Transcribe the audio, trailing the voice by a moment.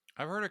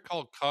I've heard it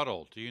called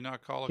cuddle. Do you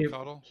not call it Cute,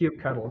 cuddle? cute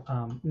cuddle.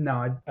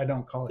 No, I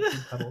don't call it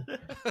cute cuddle.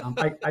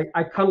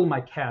 I cuddle my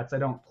cats. I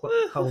don't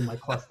cuddle my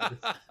clusters.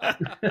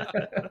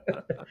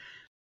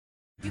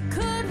 You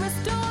could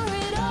restore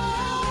it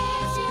all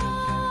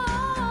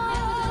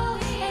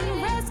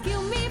and rescue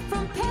me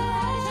from pain.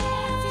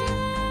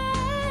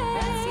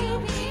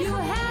 You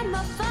had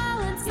my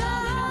fallen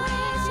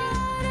side.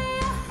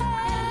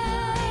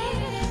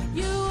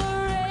 You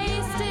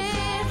erased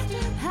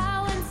it.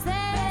 How insane.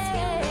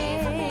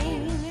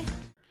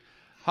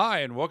 Hi,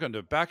 and welcome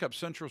to Backup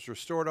Central's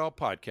Restored All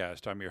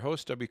podcast. I'm your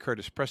host, W.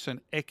 Curtis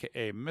Preston,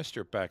 aka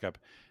Mr. Backup,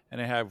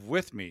 and I have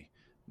with me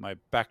my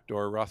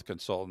backdoor Roth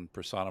consultant,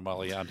 Prasanna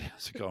Malayan.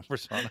 How's it going,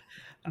 Prasanna?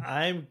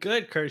 I'm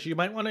good, Curtis. You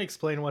might want to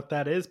explain what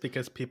that is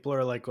because people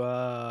are like,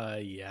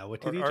 yeah,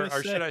 what did he just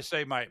Or say? should I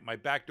say my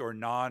backdoor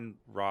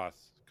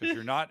non-Roth? Because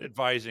you're not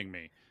advising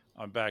me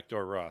on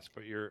backdoor Roth,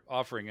 but you're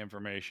offering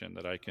information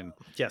that I can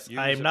Yes, use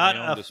I'm at not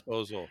my own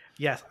disposal.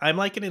 Yes, I'm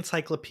like an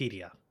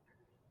encyclopedia.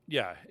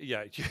 Yeah,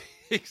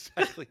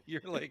 exactly.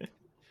 You're like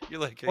Or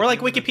like human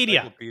Wikipedia.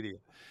 encyclopedia.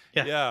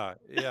 Yeah.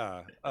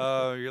 Yeah.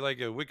 You're like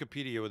a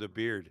Wikipedia with a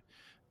beard.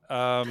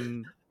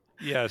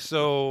 Yeah.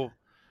 So,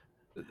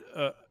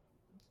 uh,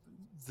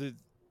 the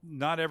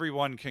not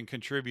everyone can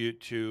contribute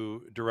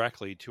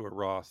directly to a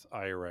Roth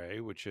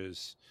IRA, which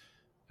is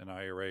an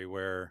IRA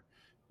where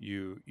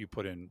you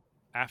put in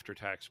after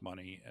tax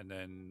money, and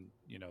then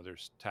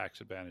there's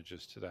tax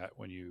advantages to that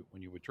when you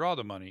withdraw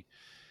the money.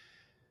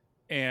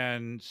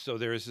 And so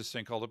there is this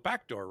thing called a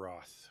backdoor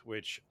Roth,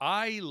 which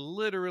I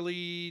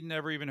literally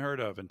never even heard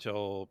of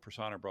until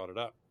Prasanna brought it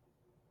up.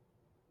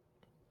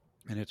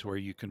 And it's where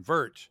you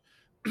convert,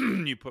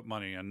 you put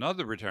money in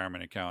another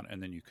retirement account,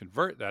 and then you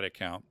convert that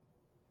account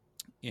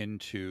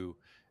into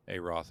a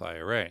Roth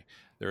IRA.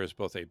 There is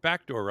both a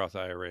backdoor Roth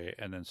IRA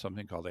and then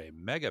something called a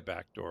mega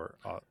backdoor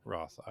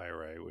Roth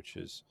IRA, which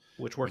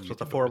works with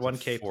the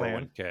 401k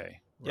plan.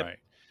 401k, Yep. right?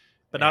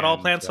 But not all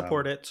plans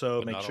support it, so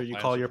but make not sure all you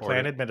plans call your support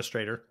plan it.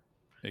 administrator.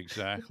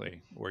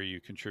 Exactly, where you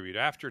contribute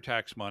after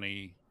tax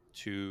money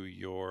to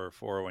your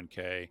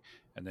 401k,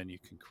 and then you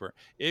can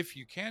if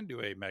you can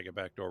do a mega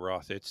backdoor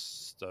Roth,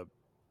 it's the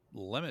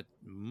limit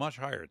much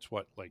higher. It's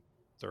what, like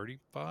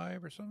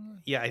 35 or something?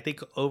 Yeah, I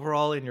think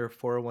overall in your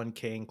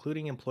 401k,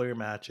 including employer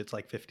match, it's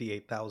like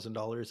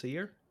 $58,000 a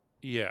year.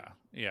 Yeah.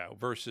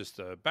 Versus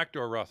the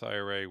backdoor Roth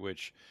IRA,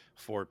 which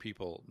for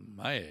people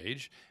my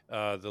age,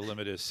 the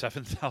limit is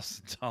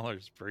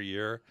 $7,000 per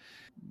year,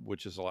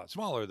 which is a lot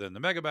smaller than the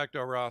mega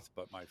backdoor Roth,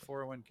 but my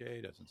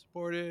 401k doesn't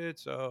support it.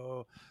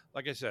 So,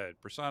 like I said,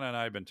 Prasanna and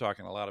I have been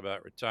talking a lot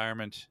about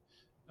retirement.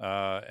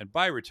 And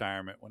by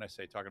retirement, when I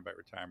say talking about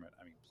retirement,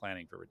 I mean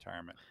planning for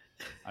retirement.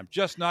 I'm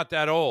just not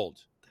that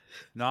old.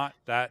 Not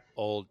that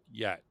old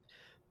yet.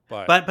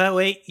 But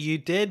wait, you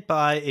did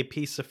buy a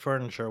piece of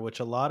furniture,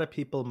 which a lot of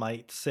people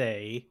might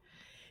say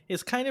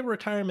is kind of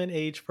retirement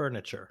age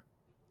furniture.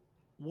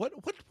 What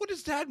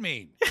does that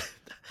mean?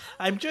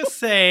 I'm just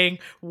saying,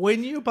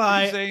 when you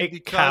buy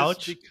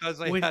couch, because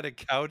I had a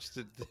couch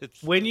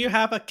when you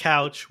have a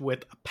couch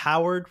with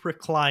powered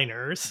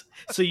recliners,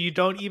 so you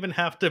don't even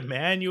have to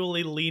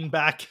manually lean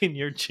back in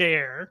your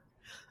chair.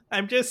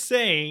 I'm just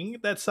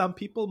saying that some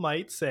people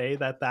might say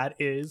that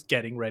is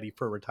getting ready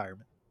for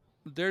retirement.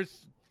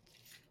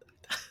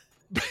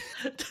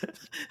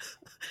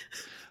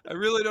 I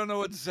really don't know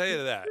what to say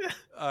to that.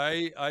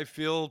 I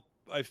feel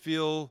I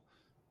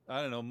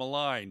don't know,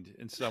 maligned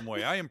in some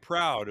way. I am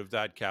proud of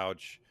that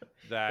couch.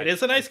 That it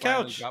is a nice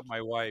couch. Got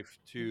my wife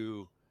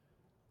to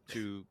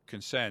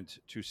consent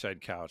to said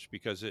couch,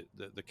 because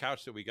the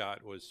couch that we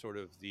got was sort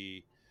of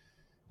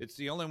it's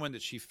the only one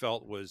that she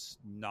felt was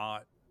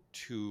not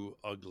too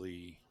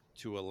ugly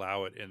to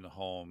allow it in the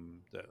home.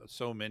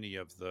 So many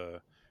of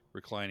the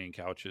reclining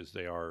couches,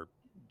 they are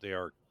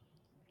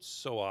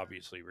so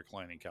obviously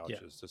reclining couches.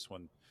 Yeah. This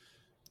one,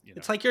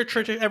 it's like your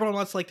everyone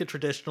wants like the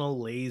traditional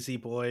lazy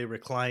boy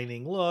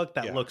reclining look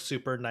that looks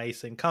super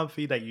nice and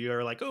comfy, that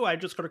you're like, oh, I'm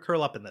just going to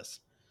curl up in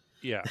this.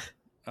 Yeah.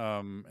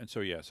 And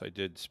so, yes, I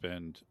did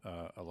spend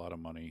a lot of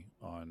money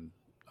on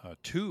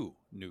 2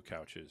 new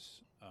couches.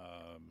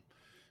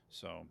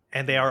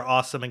 And they are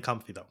awesome and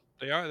comfy, though.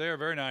 They are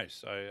very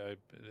nice.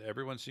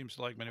 Everyone seems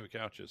to like my new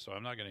couches, so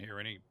I'm not going to hear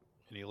any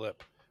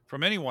lip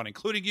from anyone,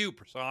 including you,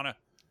 Prasanna.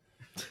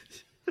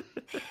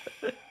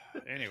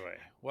 Anyway,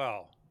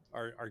 well,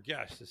 our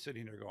guest is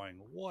sitting there going,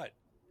 what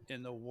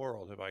in the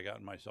world have I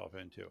gotten myself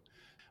into?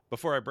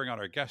 Before I bring on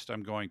our guest,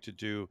 I'm going to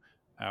do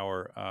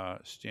our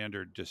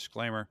standard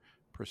disclaimer.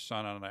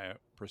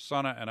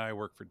 Prasanna and I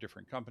work for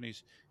different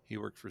companies. He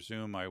worked for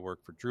Zoom. I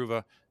work for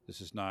Druva.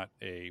 This is not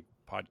a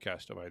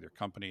podcast of either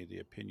company. The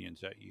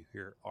opinions that you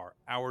hear are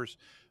ours.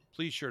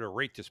 Please sure to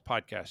rate this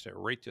podcast at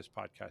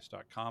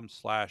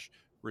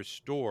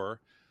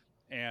ratethispodcast.com/restore.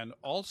 And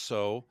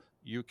also,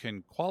 you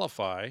can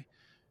qualify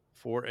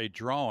for a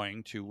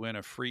drawing to win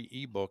a free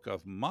ebook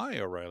of my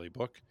O'Reilly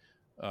book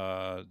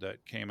that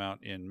came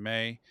out in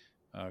May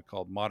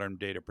called Modern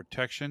Data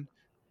Protection.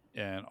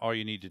 And all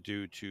you need to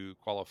do to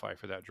qualify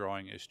for that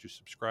drawing is to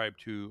subscribe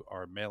to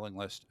our mailing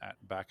list at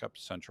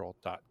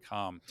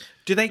backupcentral.com.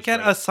 Do they Just get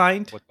write- a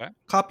signed What's that?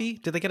 copy?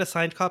 Do they get a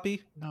signed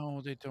copy?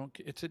 No, they don't.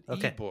 It's an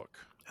Okay. ebook.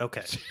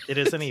 Okay, it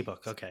is an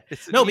ebook. Okay,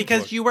 It's an no,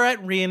 because ebook. you were at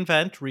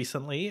reInvent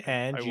recently,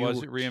 and I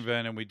was at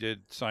reInvent, and we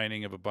did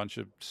signing of a bunch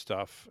of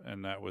stuff,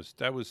 and that was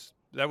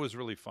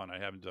really fun. I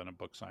haven't done a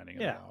book signing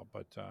in Yeah. a while,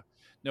 but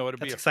no, it'll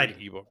be That's a free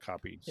exciting. ebook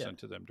copy Yeah. sent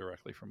to them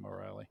directly from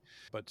O'Reilly.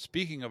 But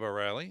speaking of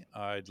O'Reilly,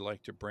 I'd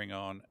like to bring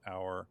on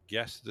our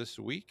guest this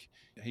week.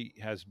 He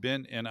has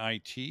been in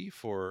IT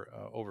for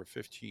over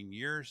 15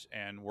 years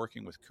and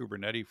working with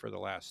Kubernetes for the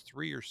last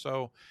 3 or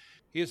so.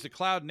 He is the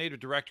cloud native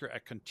director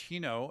at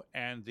Contino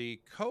and the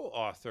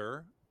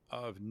co-author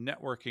of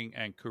Networking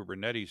and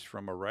Kubernetes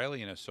from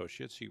O'Reilly and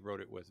Associates. He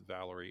wrote it with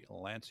Valerie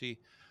Lancy.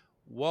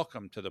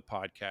 Welcome to the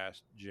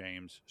podcast,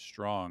 James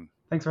Strong.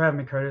 Thanks for having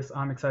me, Curtis.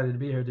 I'm excited to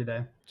be here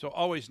today. So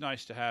always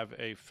nice to have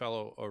a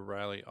fellow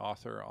O'Reilly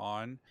author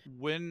on.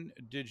 When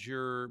did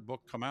your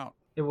book come out?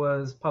 It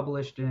was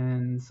published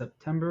in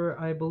September,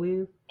 I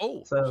believe.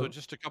 Oh, So- so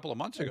just a couple of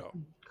months ago.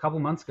 A couple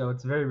months ago.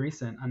 It's very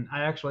recent. And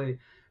I actually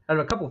had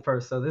a couple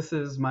first. So this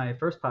is my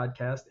first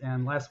podcast,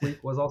 and last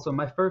week was also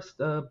my first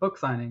book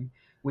signing.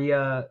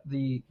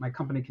 My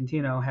company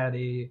Contino had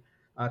a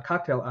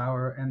cocktail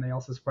hour, and they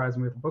also surprised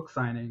me with a book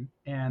signing.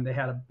 And they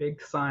had a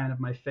big sign of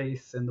my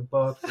face in the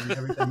book and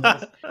everything.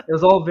 It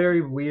was all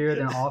very weird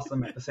and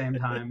awesome at the same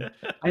time.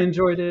 I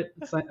enjoyed it.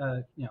 It's,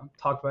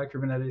 talked about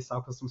Kubernetes,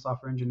 talked with some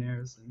software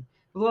engineers, and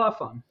it was a lot of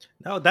fun.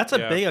 No, that's a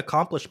Yeah. big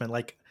accomplishment.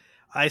 Like,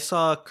 I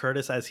saw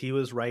Curtis as he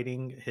was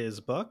writing his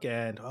book,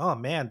 and oh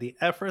man, the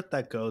effort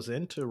that goes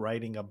into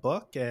writing a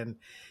book and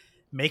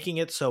making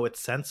it so it's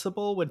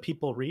sensible when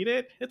people read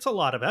it, it's a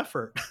lot of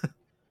effort.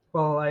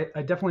 Well, I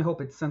definitely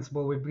hope it's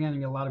sensible. We've been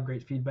getting a lot of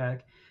great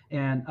feedback.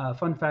 And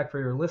fun fact for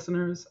your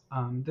listeners,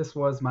 this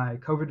was my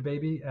COVID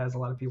baby, as a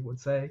lot of people would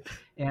say.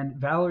 And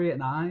Valerie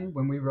and I,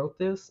 when we wrote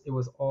this, it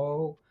was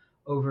all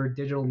over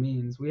digital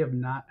means. We have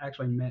not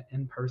actually met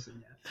in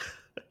person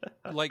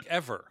yet. Like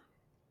ever.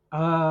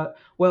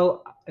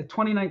 Well, at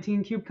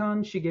 2019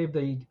 KubeCon, she gave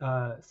the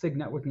SIG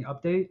networking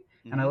update,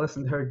 and I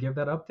listened to her give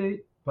that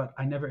update, but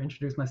I never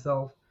introduced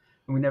myself,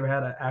 and we never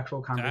had an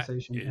actual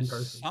conversation That in is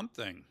person.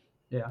 something.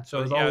 Yeah, So, so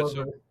it was yeah, all so-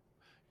 over.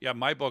 Yeah,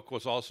 my book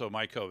was also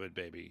my COVID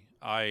baby.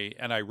 I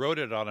wrote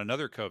it on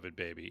another COVID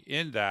baby.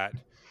 In that,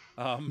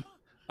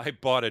 I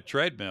bought a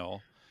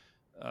treadmill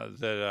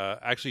that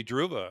actually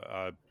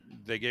Druva.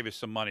 They gave us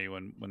some money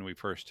when we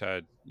first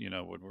had, when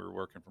we were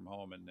working from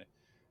home,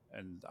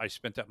 and I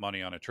spent that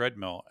money on a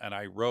treadmill, and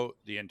I wrote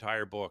the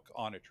entire book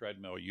on a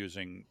treadmill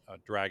using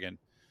Dragon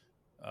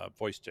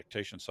voice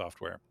dictation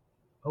software.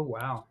 Oh,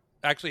 wow.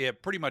 Actually,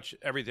 pretty much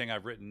everything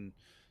I've written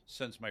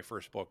since my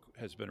first book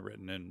has been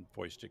written in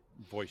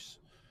voice.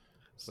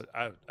 But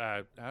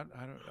I don't.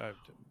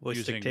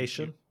 Voice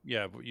dictation?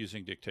 Yeah,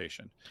 using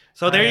dictation.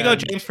 So there you go,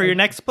 And- James, for your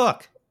next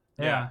book.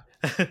 Yeah.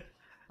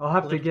 I'll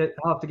have to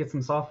get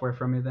some software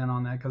from you then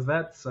on that, because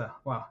that's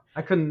wow.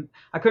 I couldn't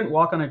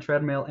walk on a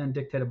treadmill and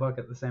dictate a book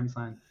at the same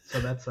time. So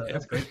that's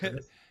great for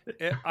this.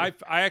 I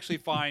actually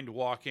find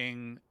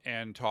walking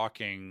and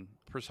talking.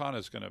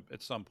 Prasanna's gonna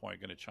at some point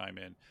gonna chime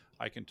in.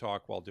 I can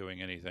talk while doing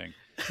anything.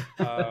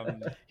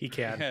 He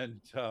can.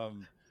 And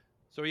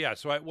so yeah.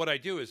 So what I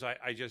do is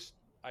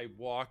I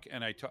walk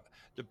and I talk.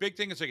 The big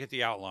thing is I get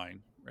the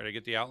outline, right? I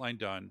get the outline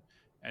done,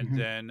 and Mhm.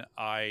 then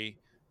I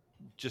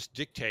just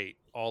dictate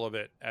all of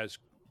it as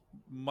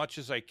much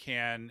as I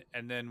can,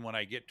 and then when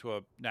I get to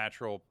a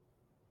natural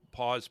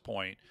pause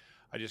point,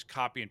 I just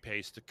copy and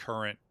paste the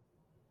current,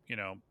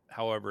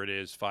 however it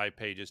is, 5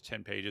 pages,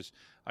 10 pages.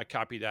 I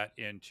copy that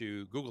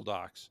into Google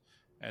Docs,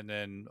 and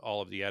then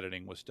all of the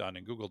editing was done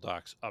in Google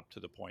Docs up to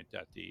the point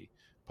that the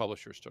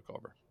publishers took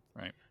over,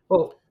 right?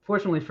 Well,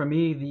 fortunately for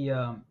me,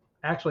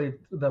 actually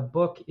the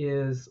book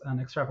is an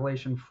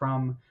extrapolation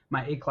from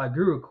my A-Cloud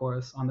Guru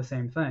course on the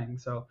same thing.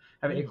 So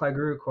I have an A-Cloud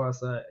Guru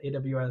course,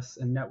 AWS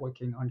and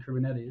networking on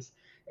Kubernetes,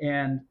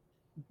 and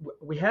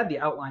we had the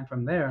outline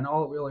from there, and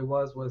all it really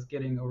was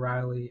getting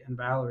O'Reilly and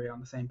Valerie on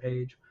the same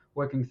page,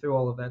 working through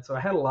all of that. So I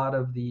had a lot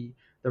of the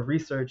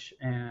research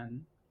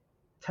and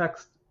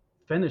text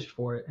finished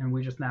for it, and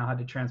we just now had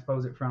to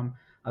transpose it from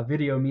a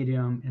video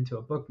medium into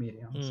a book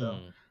medium. So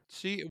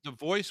See, the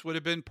voice would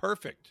have been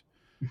perfect.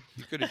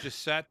 You could have just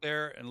sat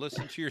there and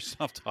listened to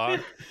yourself talk,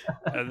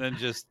 and then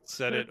just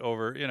said it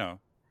over, to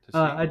see.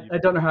 I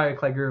don't know how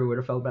A-Cloud Guru would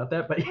have felt about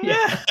that, but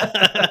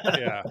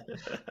yeah.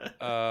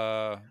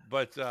 Yeah.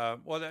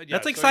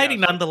 That's exciting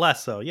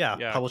nonetheless, though. Yeah,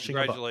 Yeah, publishing a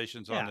book.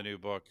 congratulations on Yeah. the new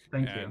book.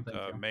 Thank you, and thank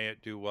you. May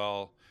it do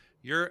well.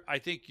 I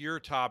think your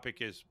topic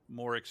is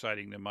more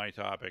exciting than my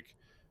topic,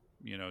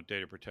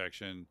 data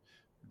protection.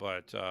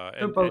 But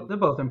They're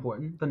both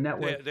important. The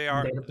network. they and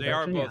are data they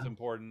are protection, both yeah.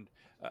 important.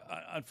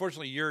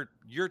 Unfortunately,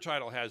 your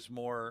title has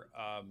more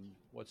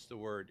what's the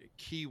word,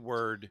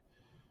 keyword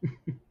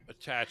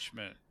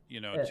attachment, to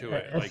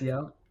it. Like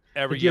SEO.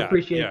 every Did you yeah,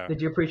 appreciate? yeah.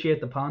 Did you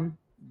appreciate the pun?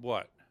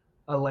 What?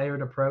 A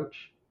layered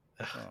approach,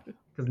 Oh,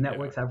 because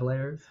networks have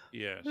layers.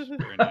 yes,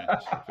 very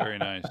nice, very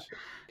nice.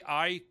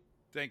 I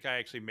think I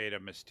actually made a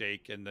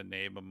mistake in the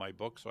name of my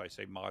book. So I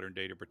say Modern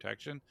Data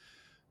Protection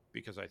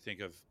because I think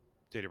of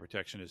data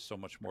protection as so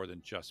much more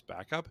than just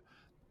backup.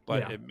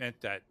 But Yeah. it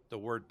meant that the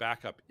word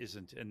backup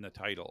isn't in the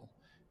title.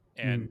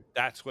 And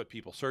that's what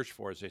people search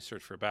for, is they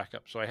search for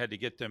backup. So I had to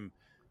get them.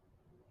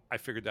 I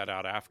figured that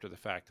out after the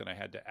fact, and I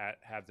had to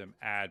have them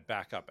add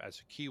backup as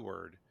a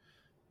keyword,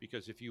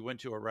 because if you went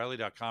to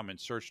O'Reilly.com and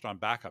searched on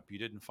backup, you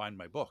didn't find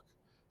my book.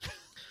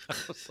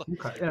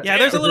 Okay. Yeah,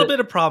 there's a Is little it- bit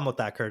of problem with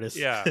that, Curtis.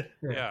 Yeah.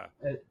 Yeah.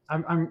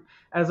 I'm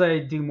as I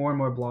do more and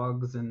more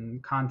blogs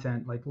and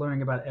content, like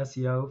learning about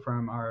SEO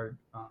from our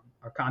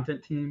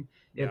content team.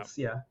 Yeah. It's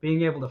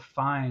being able to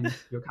find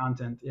your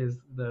content is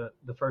the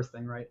first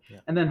thing, right? Yeah.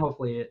 And then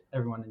hopefully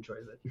everyone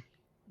enjoys it.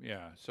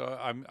 Yeah. So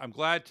I'm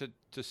glad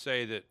to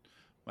say that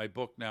my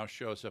book now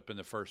shows up in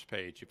the first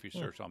page if you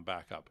search on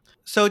backup.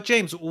 So,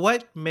 James,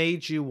 what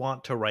made you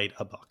want to write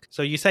a book?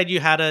 So you said you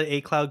had a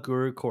Cloud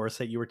Guru course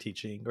that you were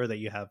teaching, or that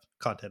you have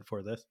content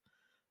for this.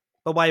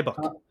 But why a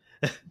book?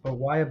 But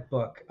why a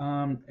book?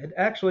 It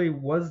actually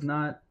was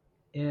not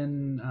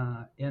in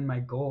my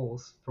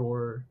goals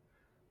for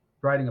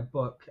writing a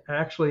book.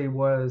 I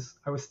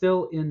was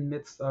still in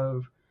midst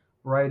of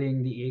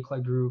writing the A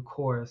Cloud Guru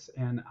course,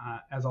 and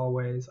as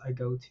always, I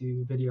go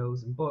to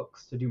videos and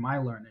books to do my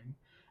learning,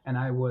 and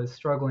I was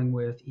struggling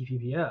with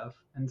eBPF,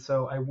 and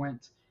so I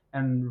went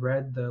and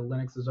read the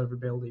Linux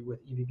Observability with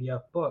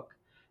eBPF book,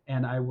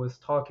 and I was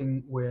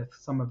talking with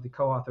some of the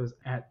co-authors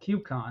at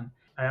KubeCon.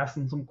 I asked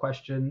them some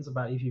questions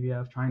about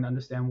eBPF, trying to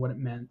understand what it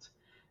meant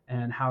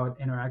and how it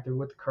interacted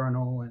with the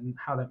kernel and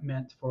how that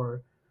meant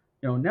for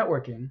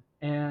networking.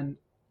 And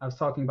I was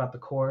talking about the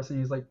course, and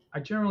he's like, I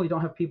generally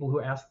don't have people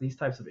who ask these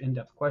types of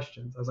in-depth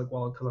questions. I was like,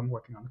 well, because I'm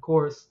working on the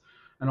course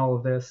and all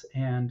of this.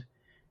 And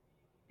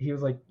he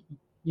was like,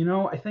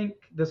 I think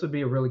this would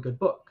be a really good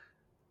book.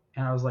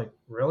 And I was like,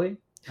 really?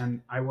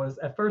 And I was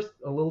at first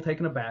a little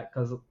taken aback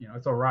because,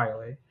 it's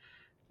O'Reilly.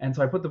 And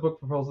so I put the book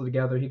proposal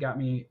together. He got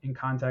me in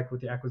contact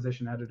with the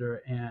acquisition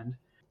editor, and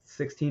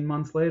 16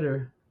 months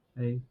later,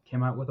 they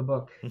came out with a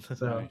book.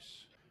 So.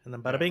 Nice. And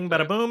then bada bing,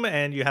 bada boom,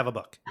 and you have a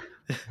book.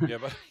 Yeah,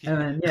 but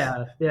And then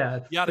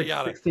it's Yada,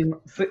 yada. 16,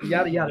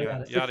 yada Yeah,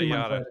 yada. 16 yada,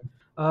 months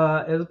yada.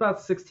 later. It was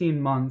about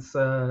 16 months.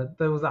 There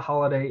was a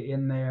holiday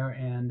in there,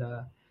 and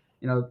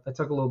I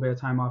took a little bit of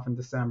time off in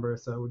December,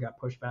 so we got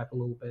pushed back a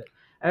little bit.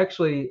 I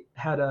actually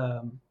had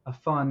a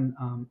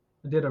fun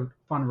did a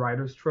fun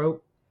writer's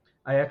trope.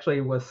 I actually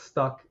was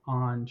stuck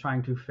on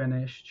trying to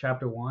finish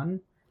chapter 1,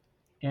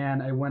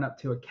 and I went up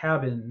to a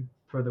cabin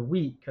for the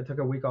week. I took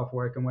a week off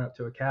work and went up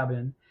to a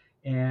cabin,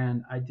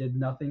 and I did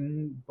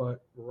nothing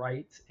but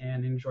write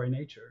and enjoy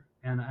nature.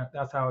 And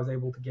that's how I was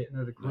able to get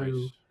into the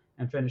groove Nice.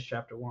 and finish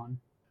chapter 1.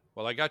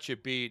 Well, I got you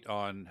beat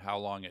on how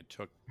long it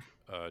took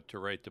to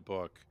write the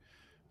book.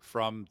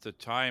 From the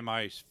time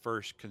I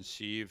first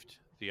conceived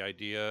the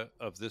idea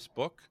of this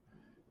book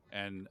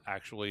and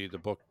actually the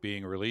book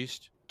being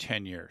released,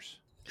 10 years.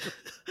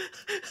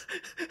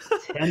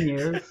 10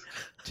 years?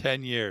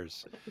 10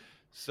 years. Oh,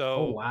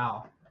 So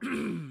wow.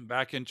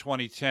 back in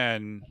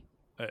 2010,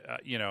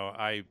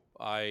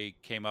 I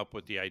came up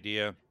with the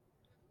idea,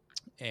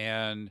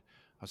 and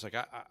I was like,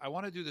 I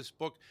want to do this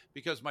book,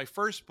 because my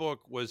first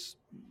book was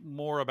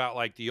more about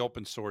like the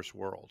open source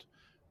world,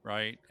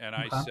 right? And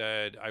I Okay.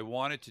 said I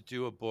wanted to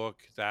do a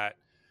book that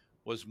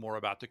was more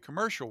about the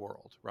commercial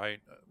world, right?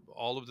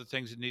 All of the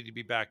things that need to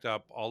be backed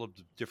up, all of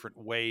the different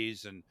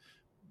ways and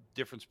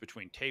difference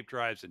between tape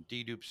drives and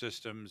dedupe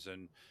systems,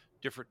 and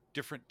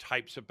different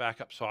types of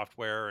backup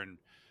software, and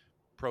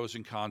pros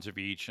and cons of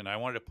each. And I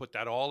wanted to put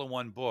that all in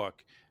one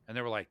book. And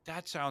they were like,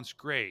 that sounds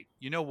great.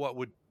 You know what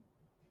would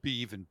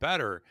be even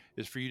better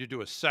is for you to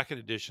do a second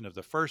edition of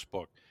the first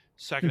book.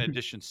 Second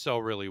editions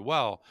sell really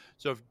well.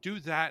 So do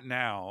that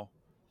now,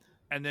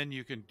 and then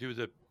you can do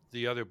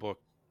the other book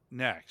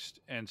next.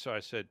 And so I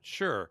said,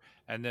 sure.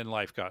 And then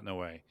life got in the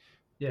way.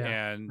 Yeah.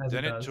 And as it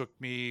then it does. took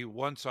me,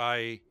 once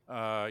I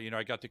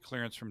got the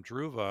clearance from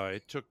Druva,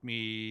 it took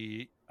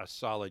me a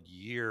solid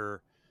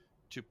year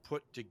to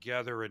put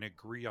together and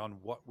agree on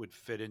what would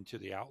fit into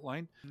the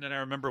outline. And then I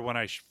remember when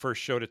I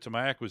first showed it to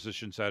my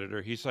acquisitions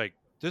editor, he's like,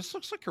 this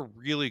looks like a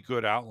really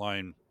good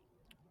outline.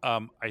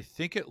 I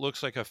think it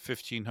looks like a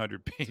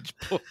 1,500 page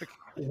book.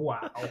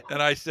 Wow.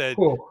 And I said,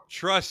 Cool.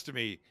 trust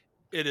me,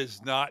 it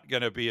is not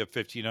going to be a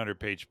 1,500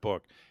 page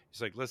book.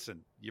 He's like,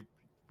 listen, you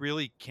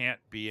really can't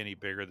be any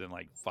bigger than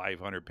like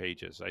 500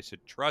 pages. I said,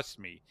 trust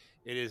me,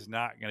 it is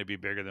not going to be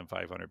bigger than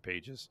 500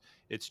 pages.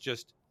 It's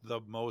just the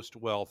most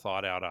well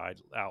thought out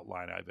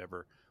outline I've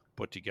ever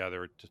put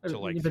together to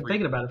like You've been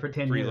thinking about it for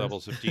 10 three years.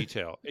 levels of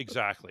detail.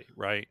 Exactly.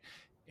 Right.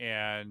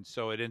 And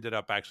so it ended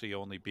up actually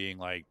only being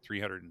like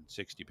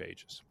 360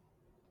 pages.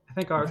 I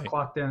think ours Right.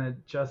 clocked in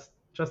at just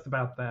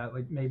about that,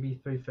 like maybe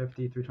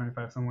 350,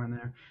 325, somewhere in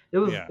there.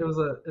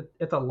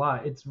 It's a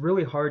lot. It's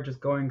really hard just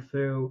going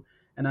through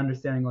and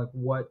understanding like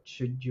what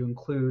should you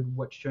include,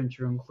 what shouldn't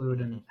you include,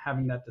 and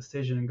having that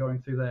decision and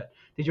going through that.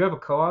 Did you have a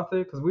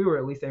co-author? Because we were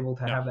at least able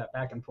to No. have that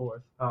back and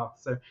forth. Oh,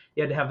 so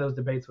you had to have those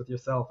debates with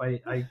yourself.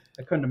 I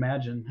couldn't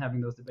imagine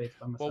having those debates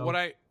by myself.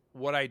 Well,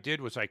 what I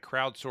did was I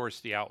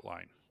crowdsourced the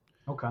outline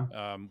Okay.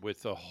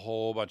 with a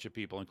whole bunch of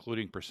people,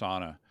 including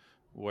Persona,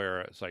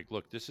 where it's like,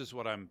 look, this is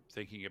what I'm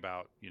thinking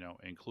about,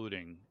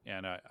 including,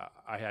 and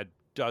I had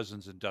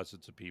dozens and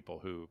dozens of people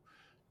who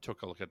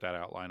took a look at that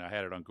outline. I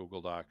had it on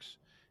Google Docs,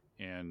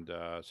 and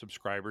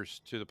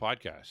subscribers to the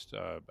podcast,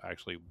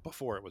 actually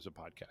before it was a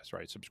podcast,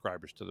 right?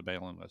 Subscribers to the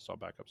mailing list on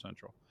Backup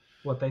Central.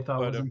 What they thought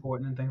But was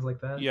important and things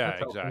like that. yeah, That's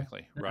helpful.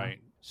 exactly, Yeah. right.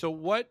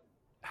 So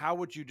how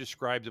would you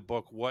describe the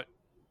book?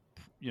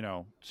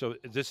 So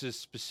this is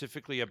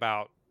specifically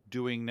about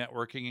doing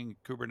networking in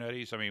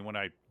Kubernetes. I mean, when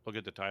I look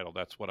at the title,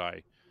 that's what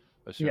I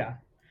assume.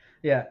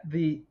 Yeah.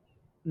 The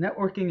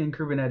networking in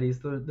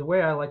Kubernetes, the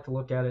way I like to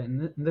look at it,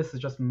 and this is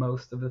just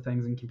most of the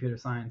things in computer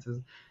science, is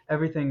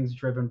everything's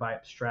driven by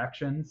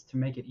abstractions to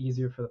make it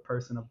easier for the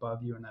person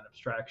above you in that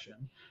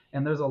abstraction.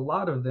 And there's a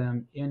lot of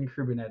them in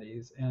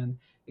Kubernetes. And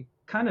it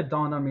kind of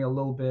dawned on me a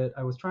little bit.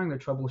 I was trying to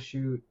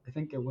troubleshoot, I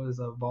think it was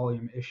a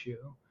volume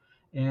issue.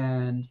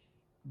 And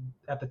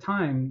at the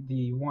time,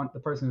 the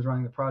person who's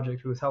running the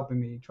project who was helping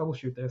me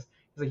troubleshoot this,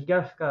 he's like, you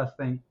gotta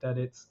think that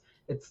it's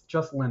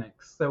just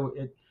Linux. So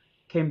it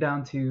came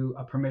down to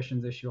a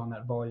permissions issue on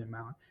that volume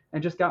mount,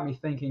 and just got me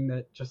thinking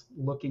that just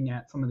looking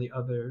at some of the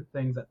other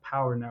things that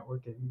power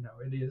networking,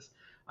 it is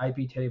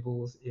IP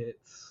tables,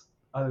 it's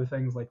other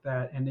things like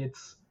that, and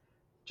it's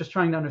just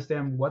trying to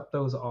understand what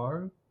those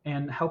are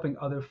and helping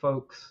other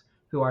folks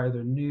who are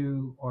either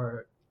new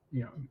or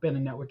been a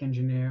network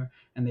engineer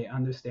and they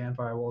understand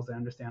firewalls, they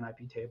understand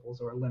IP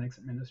tables, or a Linux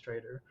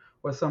administrator,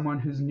 or someone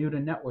who's new to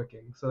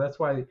networking. So that's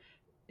why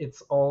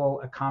it's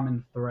all a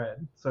common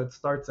thread. So it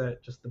starts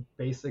at just the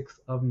basics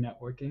of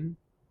networking,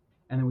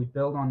 and then we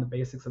build on the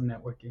basics of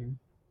networking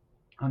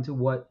onto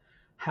what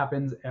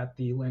happens at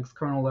the Linux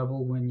kernel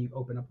level when you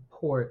open up a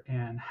port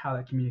and how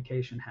that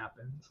communication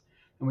happens.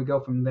 And we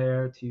go from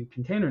there to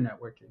container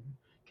networking.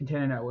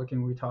 Container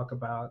networking, we talk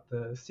about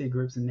the C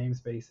groups and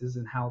namespaces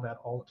and how that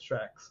all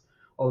abstracts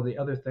all of the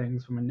other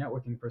things from a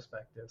networking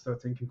perspective. So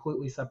it's a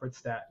completely separate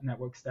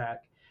network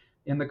stack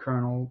in the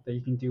kernel that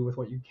you can do with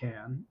what you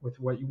can, with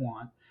what you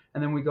want.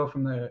 And then we go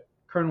from the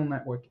kernel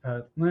network,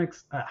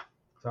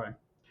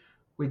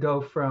 we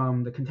go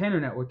from the container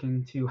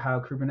networking to how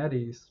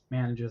Kubernetes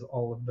manages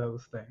all of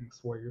those things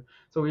for you.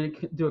 So we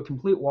do a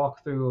complete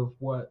walkthrough of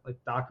what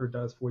Docker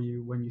does for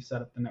you when you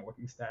set up the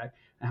networking stack,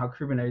 and how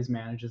Kubernetes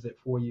manages it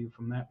for you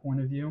from that point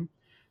of view.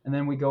 And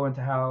then we go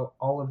into how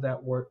all of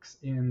that works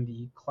in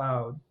the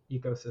cloud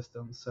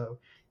ecosystem. So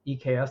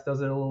EKS does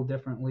it a little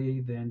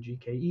differently than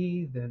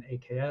GKE, than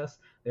AKS.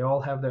 They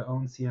all have their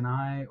own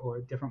CNI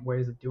or different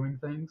ways of doing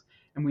things.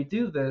 And we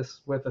do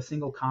this with a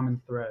single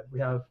common thread. We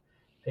have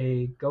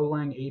a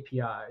Golang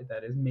API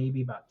that is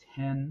maybe about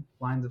 10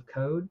 lines of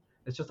code.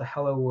 It's just a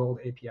hello world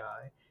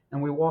API.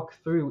 And we walk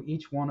through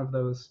each one of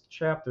those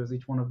chapters,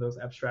 each one of those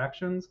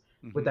abstractions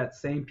with that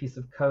same piece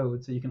of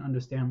code so you can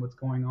understand what's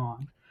going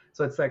on.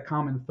 So it's that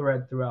common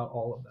thread throughout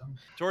all of them.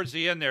 Towards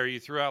the end there, you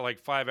threw out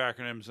 5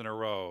 acronyms in a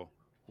row.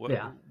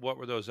 What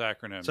were those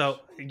acronyms? So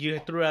you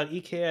threw out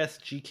EKS,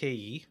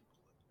 GKE.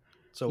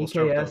 So we'll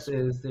EKS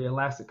is the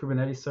Elastic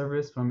Kubernetes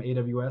Service from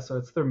AWS. So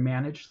it's their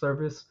managed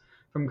service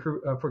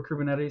for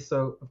Kubernetes.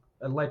 So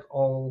like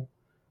all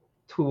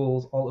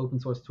tools, all open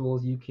source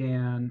tools, you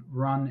can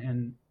run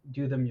and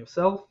do them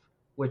yourself,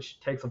 which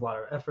takes a lot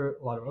of effort,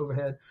 a lot of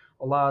overhead,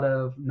 a lot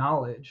of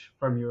knowledge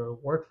from your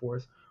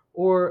workforce.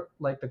 Or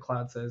like the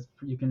cloud says,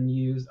 you can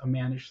use a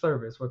managed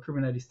service where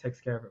Kubernetes takes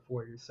care of it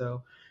for you.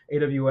 So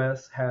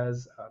AWS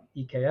has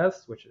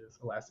EKS, which is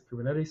Elastic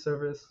Kubernetes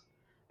Service,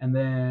 and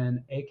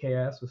then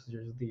AKS, which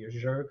is the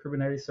Azure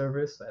Kubernetes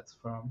Service. That's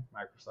from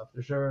Microsoft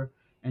Azure,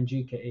 and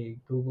GKE,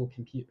 Google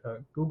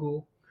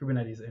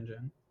Kubernetes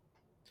Engine.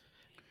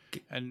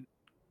 And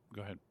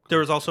go ahead. There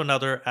was also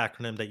another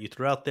acronym that you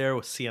threw out there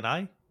with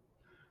CNI.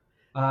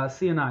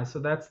 CNI, so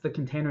that's the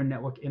Container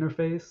Network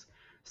Interface.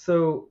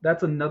 So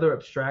that's another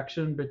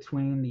abstraction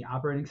between the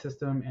operating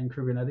system and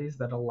Kubernetes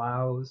that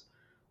allows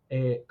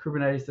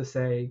Kubernetes to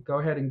say, go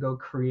ahead and go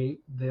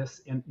create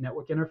this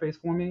network interface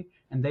for me,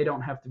 and they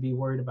don't have to be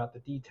worried about the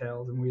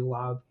details, and we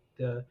allow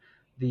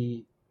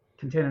the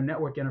Container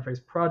Network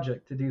Interface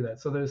project to do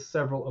that. So there's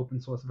several open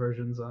source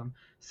versions.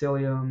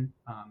 Cilium,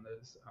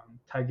 there's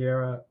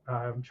Tigera.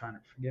 I'm trying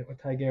to forget what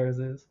Tigera's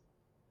is.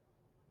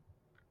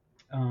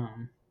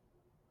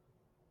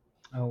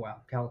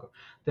 Calico.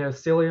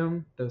 There's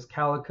Cilium, there's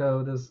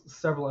Calico, there's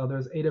several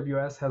others.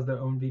 AWS has their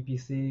own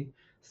VPC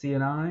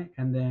CNI,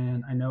 and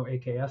then I know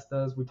AKS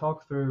does. We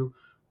talk through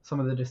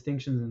some of the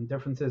distinctions and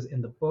differences in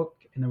the book,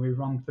 and then we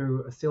run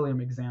through a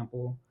Cilium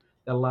example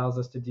that allows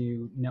us to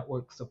do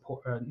network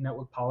support,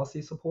 network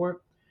policy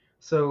support.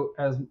 So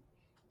as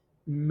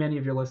many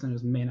of your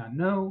listeners may not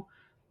know,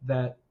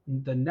 that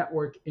the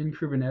network in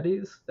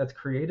Kubernetes that's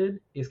created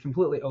is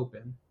completely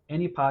open.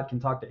 Any pod can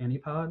talk to any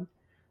pod.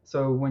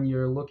 So when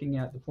you're looking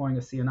at deploying a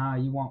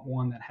CNI, you want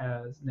one that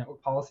has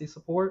network policy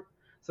support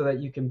so that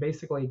you can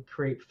basically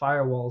create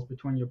firewalls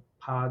between your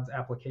pod's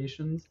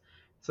applications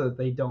so that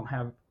they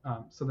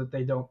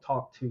don't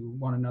talk to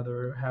one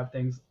another or have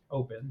things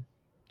open.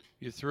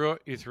 You threw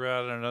out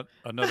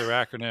another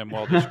acronym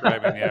while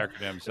describing the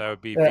acronyms. That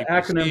would be Acronyms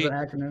VPC, and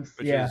acronyms.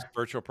 which Yeah, is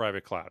Virtual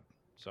Private Cloud.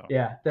 So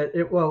yeah. That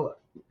it well,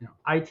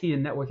 IT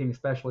and networking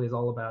especially is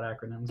all about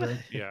acronyms, right?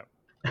 yeah,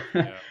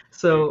 yeah.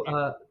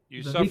 So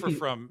You the suffer VP,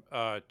 from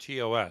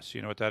TOS.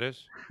 You know what that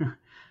is?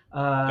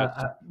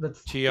 That's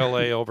that's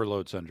TLA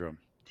overload syndrome.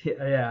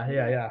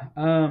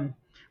 yeah.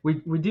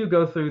 We do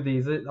go through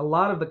these. A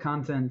lot of the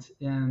content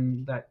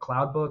in that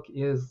cloud book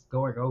is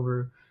going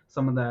over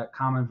some of that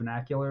common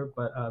vernacular,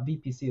 but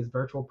VPC is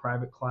virtual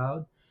private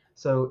cloud.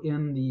 So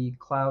in the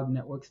cloud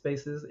network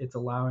spaces, it's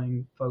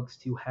allowing folks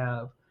to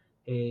have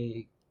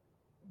a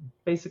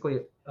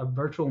basically a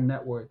virtual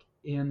network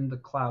in the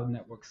cloud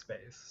network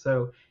space.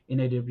 So in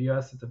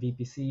AWS, it's a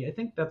VPC. I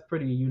think that's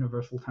pretty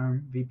universal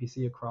term,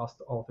 VPC across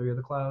all three of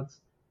the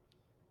clouds.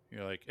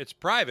 You're like, it's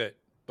private,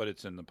 but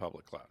it's in the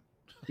public cloud.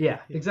 Yeah,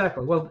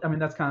 exactly. Well, I mean,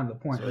 that's kind of the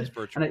point, So right? it's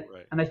virtual,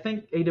 right? And I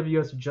think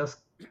AWS just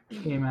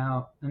came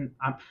out, and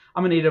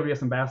I'm an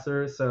AWS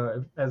ambassador,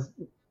 so as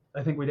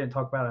I think we didn't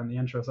talk about it in the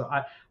intro, so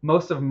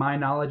most of my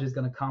knowledge is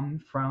going to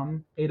come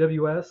from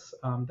AWS.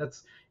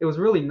 It was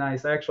really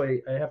nice.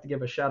 Actually, I have to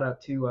give a shout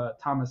out to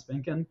Thomas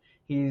Finken.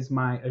 He's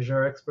my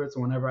Azure expert,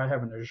 so whenever I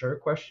have an Azure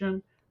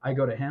question, I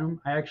go to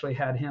him. I actually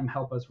had him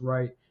help us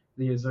write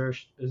the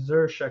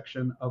Azure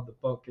section of the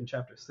book in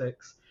chapter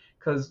 6,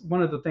 because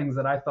one of the things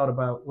that I thought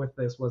about with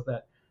this was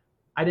that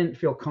I didn't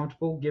feel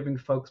comfortable giving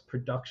folks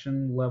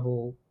production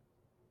level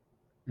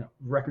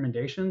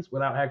recommendations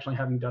without actually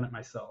having done it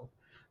myself.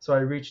 So I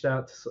reached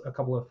out to a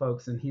couple of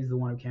folks, and he's the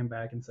one who came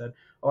back and said,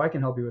 "Oh, I can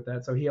help you with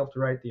that." So he helped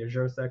write the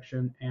Azure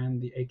section and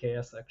the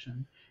AKS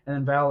section, and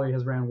then Valerie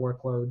has ran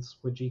workloads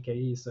with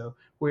GKE, so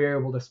we were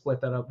able to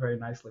split that up very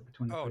nicely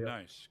between the Oh, three.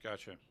 nice,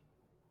 gotcha.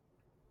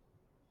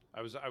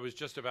 I was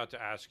just about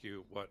to ask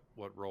you what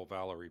role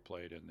Valerie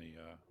played in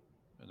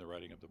the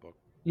writing of the book.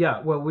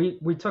 Yeah, well,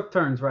 we took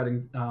turns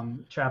writing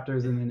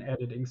chapters and then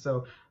editing.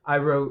 So I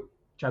wrote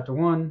chapter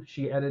 1,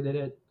 she edited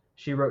it.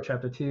 She wrote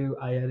chapter 2,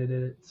 I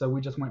edited it. So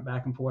we just went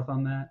back and forth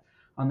on that,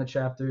 on the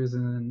chapters,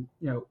 and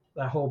then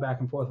that whole back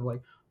and forth of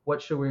like,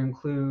 what should we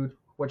include?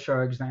 What should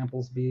our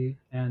examples be?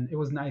 And it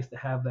was nice to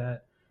have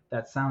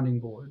that sounding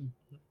board.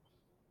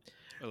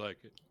 I like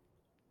it.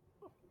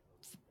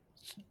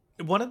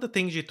 One of the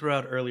things you threw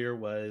out earlier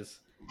was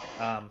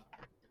a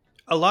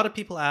lot of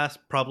people ask,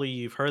 probably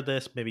you've heard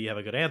this, maybe you have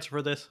a good answer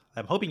for this.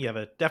 I'm hoping you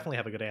definitely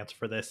have a good answer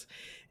for this.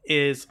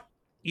 Is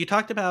you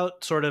talked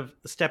about sort of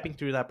stepping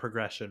through that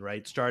progression,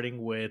 right?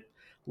 Starting with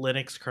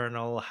Linux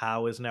kernel,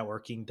 how is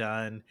networking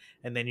done?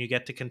 And then you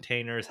get to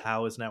containers,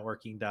 how is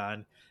networking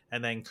done?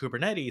 And then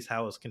Kubernetes,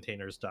 how is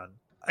containers done?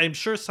 I'm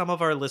sure some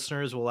of our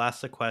listeners will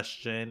ask the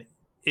question,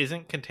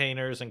 isn't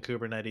containers and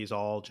Kubernetes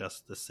all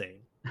just the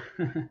same?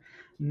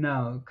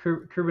 No,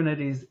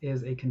 Kubernetes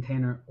is a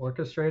container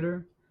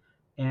orchestrator.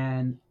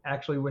 And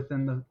actually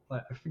within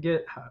I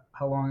forget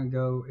how long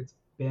ago it's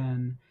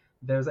been,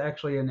 there's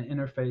actually an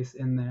interface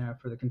in there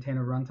for the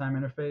container runtime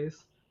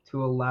interface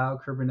to allow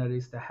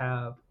Kubernetes to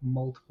have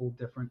multiple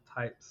different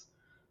types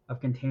of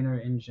container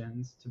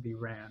engines to be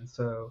ran.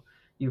 So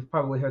you've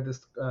probably heard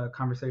this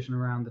conversation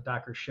around the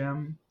Docker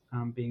shim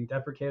being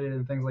deprecated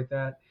and things like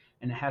that.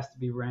 And it has to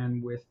be ran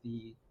with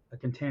a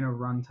container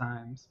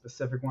runtime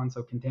specific one,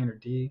 so container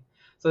D.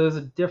 So there's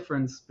a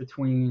difference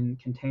between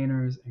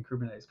containers and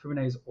Kubernetes.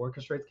 Kubernetes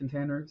orchestrates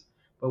containers,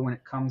 but when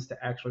it comes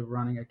to actually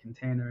running a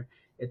container,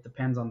 it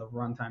depends on the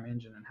runtime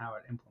engine and how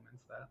it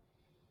implements that.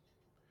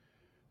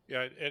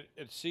 Yeah,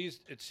 it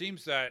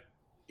seems that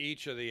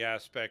each of the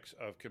aspects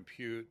of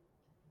compute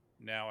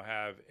now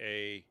have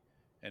an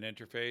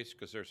interface,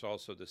 because there's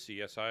also the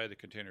CSI, the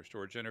container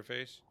storage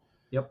interface.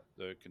 Yep.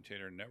 The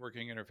container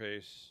networking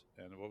interface,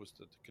 and what was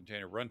the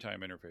container runtime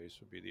interface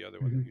would be the other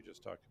one that you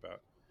just talked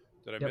about.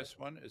 Did I miss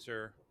one? Is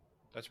there?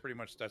 That's pretty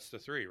much, that's the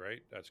three,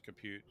 right? That's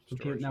compute,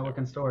 storage, network,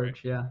 and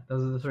storage. Right? Yeah,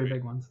 those are the three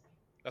big ones.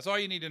 That's all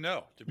you need to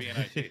know to be in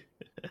IT.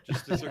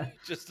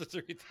 just the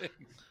three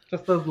things.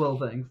 Just those little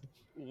things.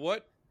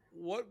 What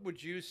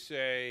would you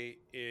say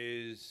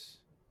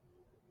is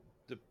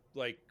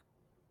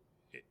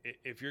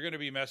if you're going to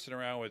be messing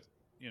around with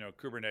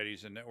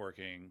Kubernetes and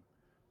networking?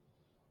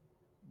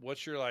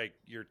 What's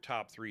your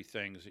top three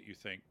things that you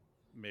think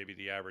maybe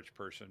the average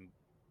person,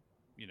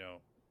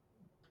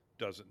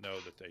 doesn't know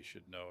that they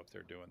should know if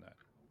they're doing that?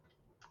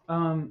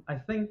 I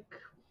think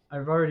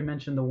I've already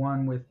mentioned the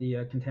one with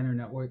the container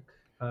network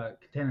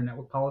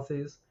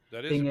policies.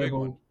 That is a big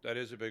one. That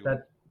is a big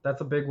one.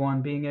 That's a big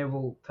one. Being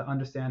able to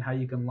understand how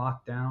you can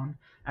lock down.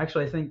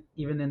 Actually, I think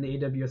even in the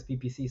AWS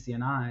VPC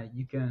CNI,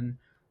 you can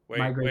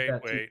migrate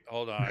that. Wait,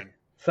 hold on.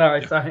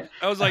 Sorry. That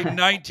was like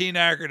 19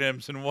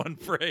 acronyms in one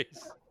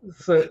phrase.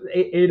 So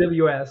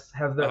AWS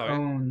has their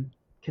own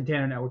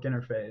container network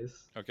interface.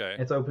 Okay.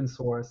 It's open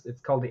source. It's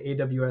called the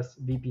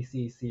AWS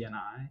VPC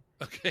CNI.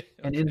 Okay.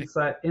 And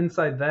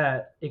inside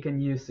that, it can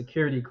use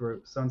security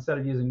groups. So instead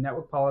of using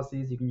network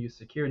policies, you can use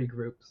security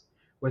groups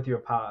with your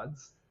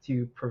pods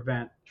to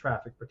prevent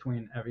traffic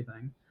between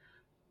everything.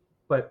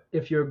 But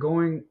if you're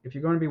going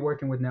to be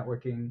working with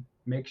networking,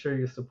 make sure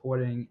you're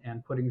supporting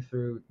and putting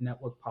through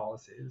network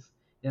policies.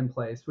 in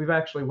place. We've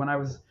actually, when I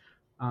was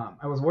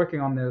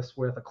working on this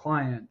with a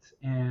client,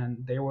 and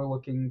they were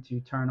looking to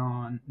turn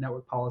on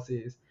network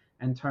policies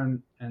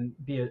and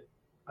be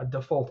a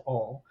default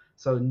all.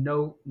 So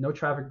no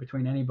traffic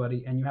between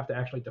anybody, and you have to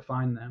actually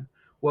define them.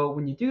 Well,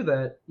 when you do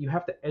that, you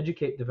have to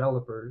educate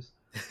developers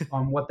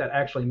on what that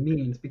actually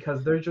means,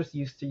 because they're just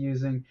used to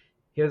using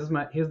here's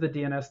the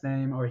DNS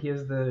name, or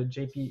here's the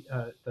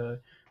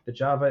the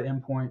Java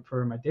endpoint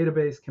for my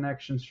database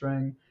connection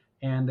string,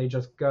 and they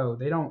just go.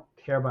 They don't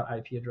care about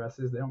IP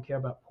addresses. They don't care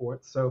about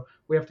ports. So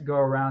we have to go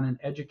around and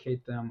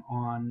educate them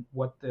on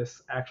what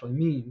this actually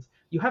means.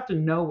 You have to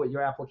know what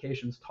your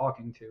application's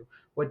talking to,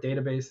 what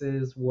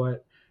databases,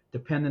 what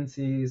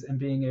dependencies, and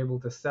being able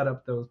to set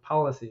up those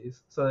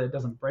policies so that it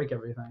doesn't break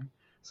everything.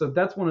 So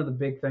that's one of the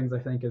big things, I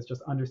think, is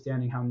just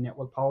understanding how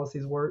network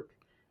policies work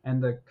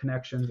and the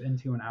connections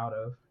into and out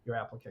of your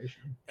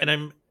application.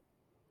 And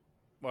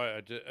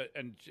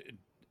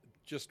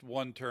just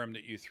one term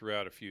that you threw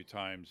out a few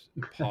times,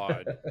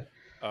 pod,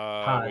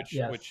 Pod,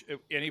 yes. which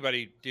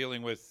anybody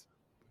dealing with,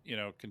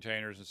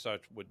 containers and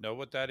such would know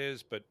what that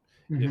is. But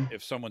Mhm.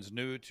 if someone's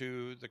new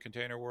to the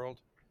container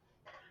world,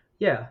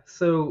 Yeah,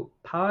 so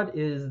pod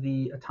is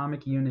the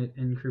atomic unit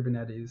in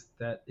Kubernetes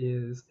that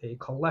is a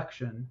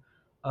collection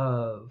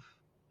of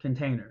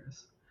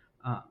containers.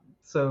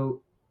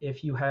 So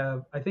if you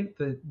have, I think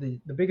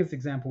the biggest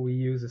example we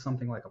use is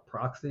something like a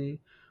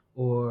proxy,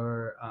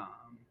 or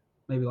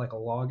maybe like a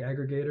log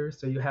aggregator.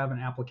 So you have an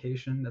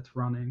application that's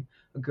running.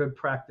 A good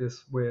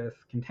practice with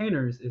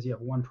containers is you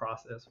have one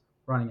process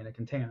running in a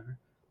container,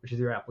 which is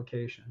your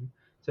application.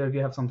 So if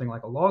you have something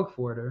like a log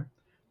forwarder,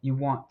 you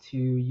want to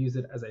use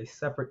it as a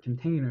separate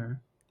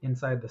container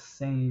inside the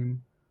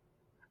same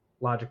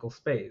logical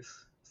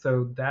space.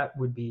 So that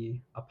would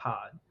be a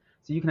pod.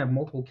 So you can have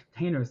multiple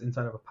containers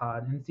inside of a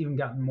pod, and it's even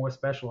gotten more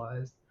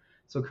specialized.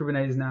 So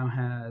Kubernetes now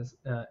has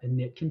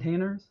init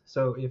containers.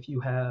 So if you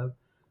have,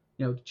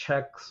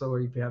 checks, or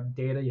if you have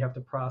data you have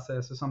to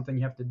process, or something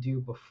you have to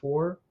do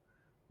before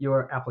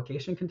your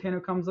application container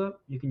comes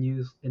up, you can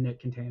use init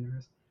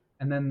containers.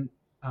 And then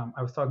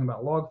I was talking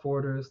about log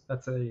forwarders.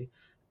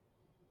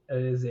 It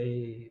is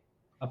a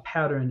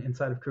pattern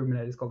inside of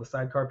Kubernetes called the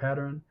sidecar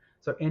pattern.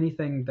 So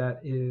anything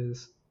that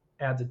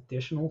adds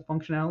additional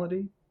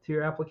functionality to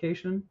your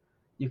application,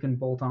 you can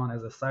bolt on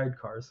as a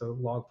sidecar. So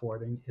log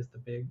forwarding is the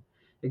big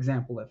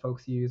example that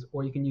folks use,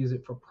 or you can use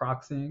it for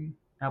proxying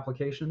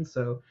applications.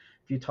 So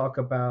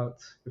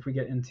if we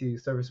get into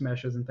service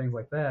meshes and things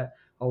like that,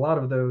 a lot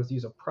of those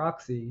use a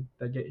proxy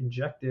that get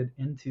injected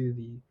into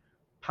the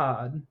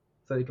pod,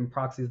 so you can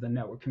proxy the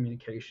network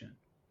communication.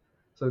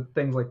 So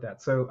things like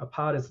that. So a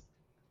pod is,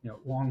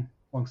 long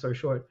story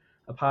short,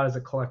 a pod is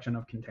a collection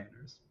of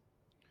containers.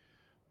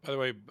 by the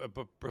way,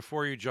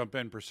 before you jump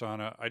in,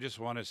 Prasanna, I just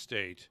want to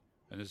state,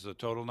 and this is a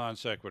total non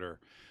sequitur,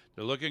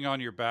 that looking on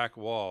your back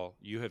wall,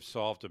 you have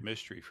solved a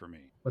mystery for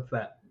me. What's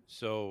that?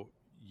 So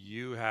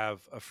you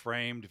have a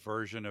framed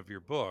version of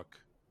your book,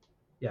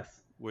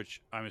 Yes.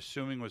 which I'm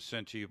assuming was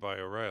sent to you by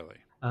O'Reilly.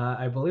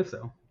 I believe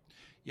so.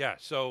 Yeah,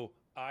 so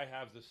I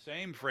have the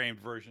same framed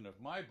version of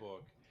my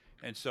book,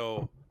 and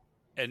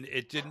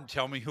it didn't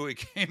tell me who it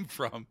came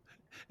from.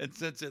 And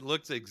since it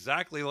looks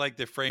exactly like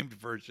the framed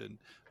version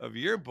of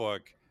your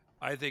book,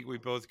 I think we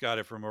both got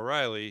it from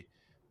O'Reilly,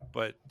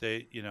 but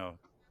they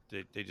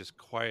just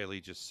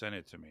quietly just sent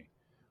it to me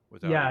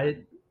without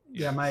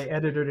my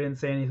editor didn't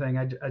say anything.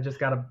 I just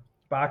got a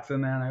box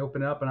in there, and I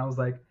opened it up, and I was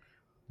like,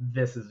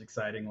 this is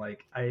exciting.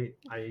 Like I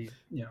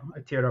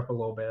teared up a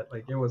little bit.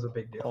 Like it was a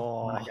big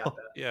deal when I got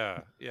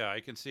that. Yeah, I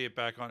can see it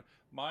back on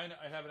mine.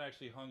 I haven't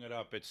actually hung it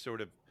up. It's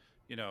sort of,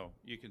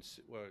 you can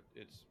see, well,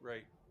 it's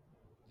right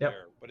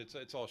there, but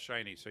it's all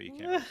shiny, so you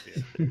can't really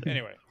see it.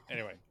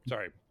 Anyway,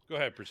 sorry. Go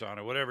ahead,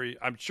 Prasanna. Whatever.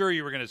 I'm sure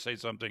you were going to say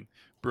something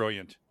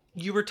brilliant.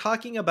 You were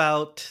talking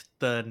about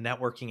the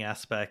networking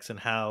aspects and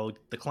how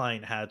the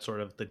client had sort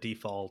of the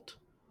default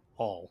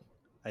all,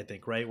 I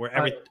think, right? Where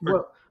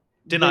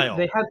denial.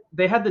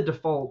 They had the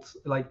default,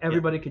 like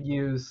everybody could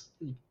use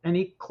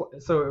any.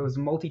 So it was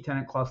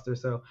multi-tenant cluster.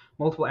 So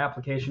multiple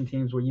application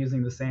teams were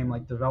using the same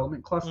like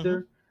development cluster.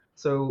 Mm-hmm.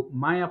 So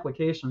my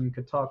application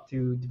could talk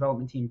to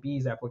development team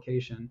B's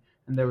application,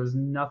 and there was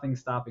nothing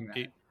stopping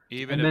that.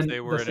 Even if they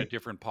were in a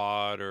different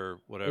pod or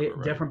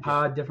whatever. Different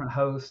pod, different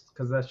host,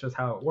 because that's just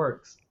how it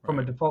works from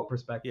a default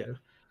perspective.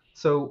 Yeah.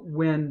 So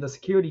when the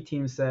security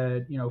team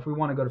said, if we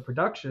want to go to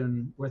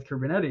production with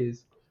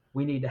Kubernetes,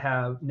 we need to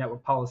have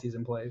network policies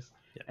in place.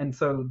 Yeah. And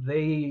so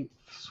they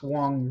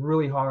swung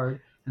really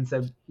hard and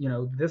said,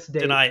 this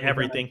date. Deny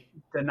everything.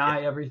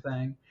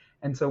 Everything.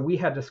 And so we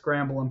had to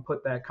scramble and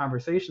put that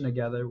conversation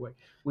together.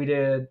 We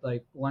did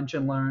like lunch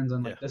and learns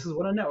and this is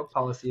what a network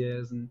policy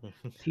is, and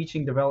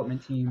teaching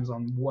development teams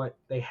on what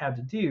they had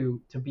to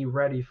do to be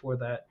ready for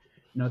that,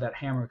 that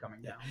hammer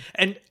coming down.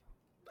 And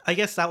I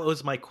guess that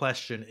was my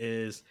question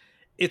is,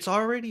 it's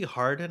already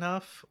hard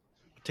enough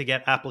to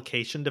get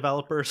application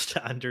developers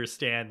to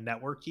understand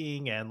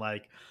networking and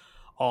like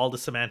all the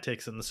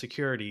semantics and the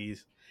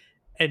securities.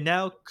 And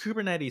now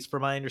Kubernetes,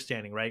 from my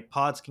understanding, right?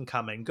 Pods can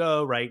come and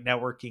go, right?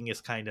 Networking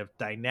is kind of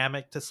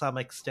dynamic to some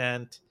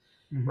extent,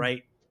 Mhm.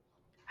 right?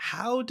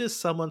 How does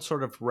someone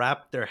sort of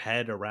wrap their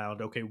head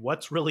around, okay,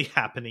 what's really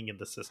happening in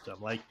the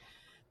system? Like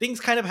things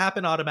kind of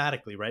happen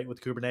automatically, right? With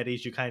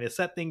Kubernetes, you kind of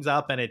set things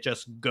up and it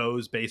just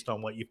goes based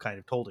on what you've kind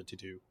of told it to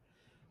do,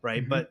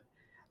 right? Mhm. But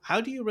how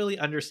do you really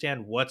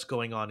understand what's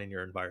going on in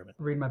your environment?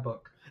 Read my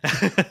book.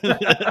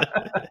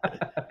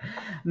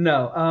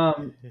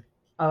 No,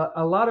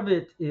 a lot of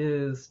it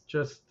is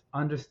just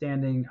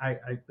understanding.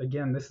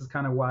 Again, this is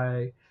kind of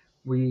why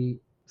we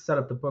set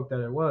up the book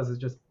that it was. Is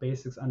just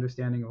basics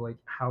understanding of like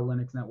how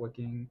Linux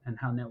networking and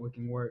how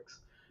networking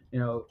works. You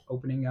know,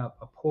 opening up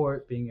a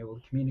port, being able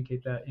to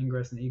communicate that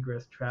ingress and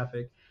egress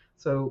traffic.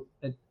 So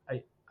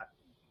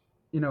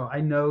I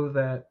know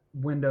that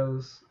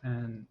Windows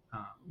and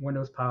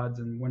Windows pods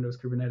and Windows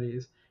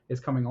Kubernetes is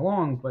coming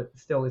along, but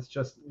still it's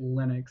just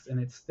Linux and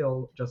it's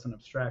still just an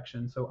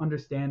abstraction. So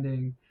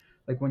understanding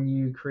like when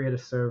you create a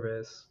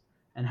service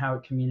and how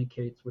it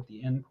communicates with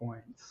the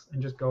endpoints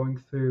and just going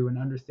through and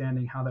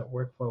understanding how that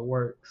workflow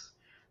works.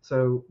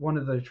 So one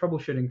of the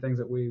troubleshooting things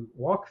that we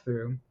walk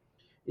through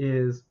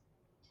is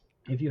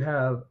if you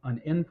have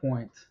an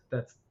endpoint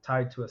that's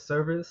tied to a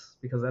service,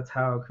 because that's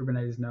how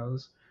Kubernetes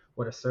knows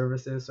what a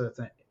service is. So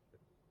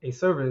a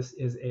service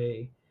is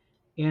a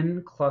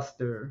in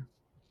cluster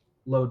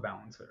load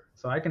balancer.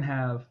 So I can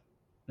have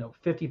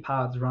 50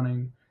 pods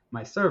running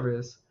my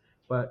service,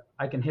 but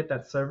I can hit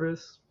that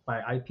service by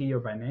IP or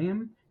by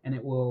name, and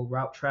it will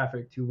route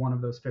traffic to one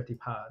of those 50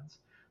 pods.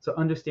 So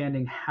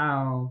understanding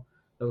how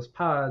those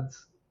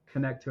pods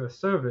connect to a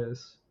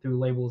service through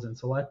labels and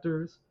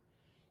selectors,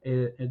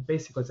 it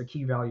basically is a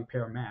key value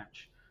pair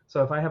match.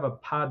 So if I have a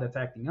pod that's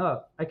acting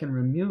up, I can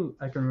remove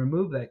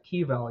that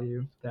key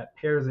value that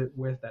pairs it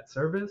with that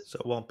service, So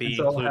it won't and be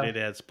so I'll have included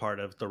as part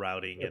of the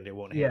routing and it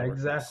won't yeah, handle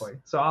requests. exactly.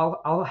 So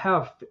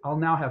I'll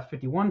now have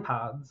 51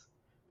 pods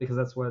because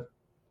that's what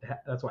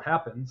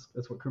happens.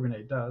 That's what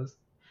Kubernetes does.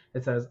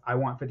 It says I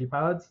want 50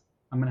 pods.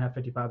 I'm going to have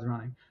 50 pods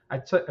running.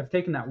 I've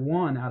taken that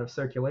one out of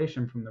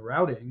circulation from the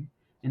routing,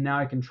 and now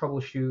I can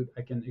troubleshoot.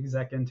 I can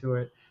exec into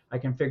it. I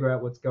can figure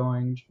out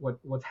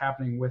what's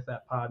happening with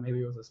that pod.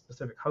 Maybe it was a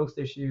specific host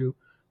issue,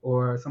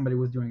 or somebody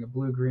was doing a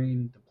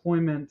blue-green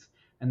deployment,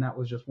 and that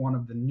was just one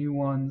of the new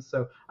ones.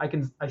 So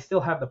I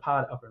still have the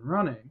pod up and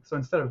running. So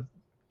instead of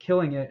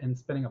killing it and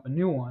spinning up a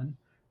new one,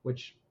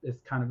 which is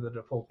kind of the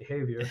default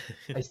behavior,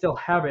 I still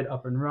have it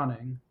up and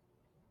running.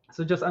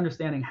 So just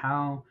understanding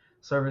how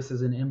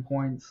services and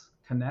endpoints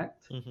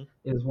connect Mhm.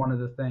 is one of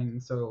the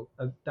things. So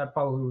that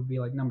probably would be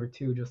like number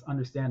two, just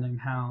understanding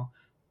how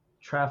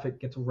traffic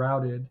gets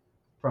routed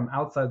from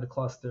outside the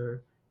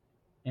cluster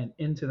and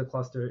into the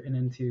cluster and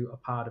into a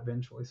pod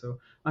eventually. So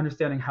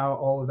understanding how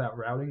all of that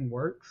routing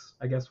works,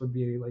 I guess, would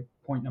be like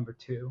point number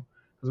two,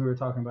 because we were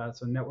talking about it.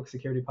 So network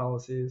security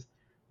policies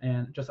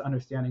and just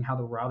understanding how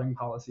the routing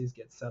policies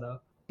get set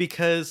up.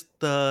 Because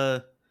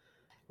the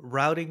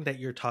routing that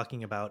you're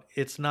talking about,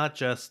 it's not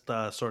just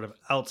sort of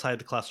outside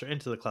the cluster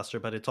into the cluster,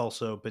 but it's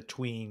also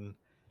between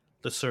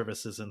the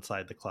services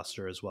inside the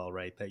cluster as well,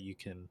 right? That you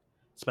can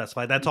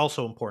specify. That's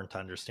also important to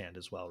understand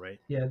as well, right?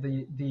 Yeah,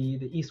 the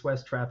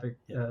east-west traffic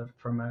Yeah.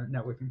 from a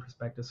networking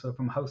perspective. So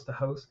from host to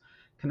host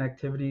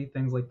connectivity,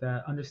 things like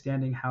that,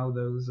 understanding how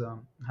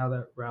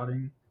that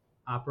routing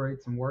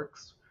operates and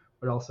works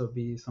would also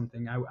be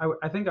something.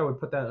 I think I would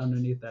put that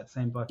underneath that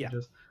same bucket, Yeah.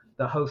 just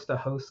the host to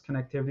host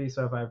connectivity.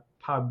 So if I have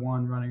pod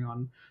one running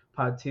on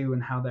pod two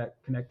and how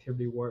that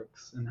connectivity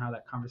works and how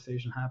that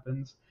conversation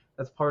happens,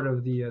 that's part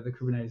of the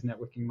Kubernetes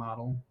networking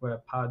model where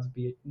pods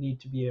need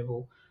to be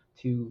able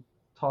to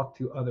talk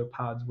to other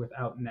pods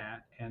without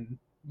NAT and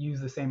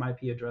use the same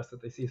IP address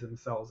that they see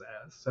themselves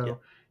as. So Yeah.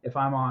 if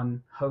I'm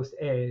on host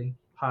A,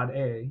 pod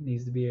A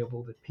needs to be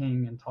able to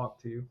ping and talk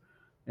to,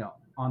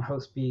 on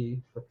host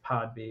B with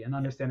pod B, and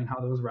understanding how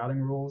those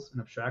routing rules and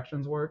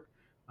abstractions work.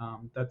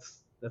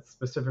 That's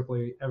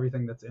specifically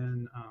everything that's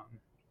in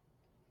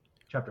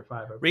chapter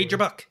 5. I Read your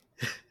believe.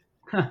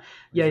 book.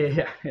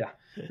 Yeah.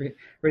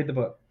 Read the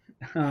book.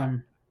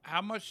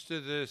 How much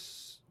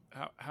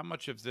how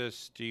much of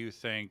this do you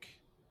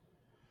think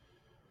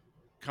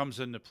comes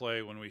into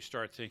play when we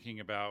start thinking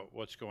about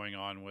what's going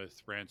on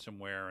with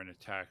ransomware and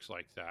attacks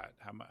like that?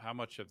 How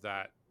much of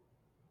that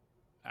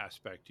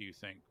aspect do you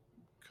think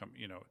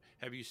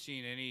have you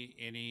seen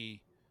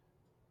any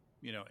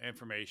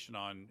information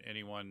on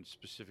anyone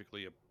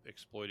specifically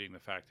exploiting the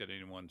fact that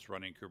anyone's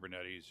running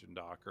Kubernetes and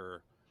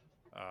Docker,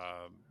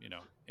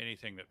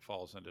 anything that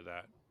falls into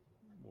that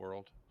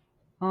world?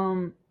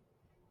 Um,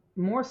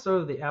 More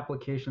so the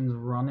applications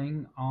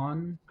running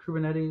on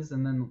Kubernetes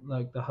and then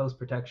like the host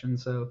protection.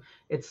 So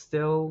there's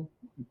still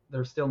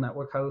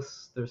network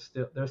hosts. There's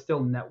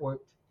still networked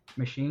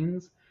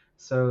machines.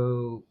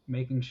 So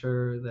making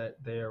sure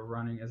that they are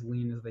running as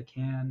lean as they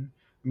can.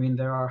 I mean,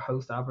 there are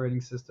host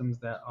operating systems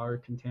that are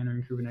container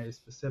and Kubernetes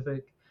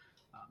specific.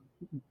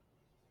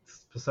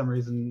 For some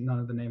reason, none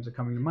of the names are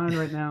coming to mind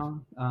right now.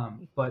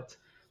 But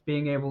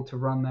being able to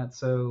run that,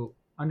 so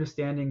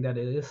understanding that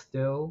it is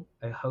still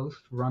a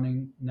host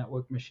running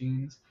network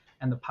machines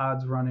and the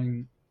pods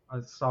running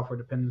a software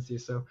dependency.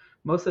 So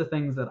most of the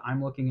things that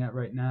I'm looking at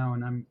right now,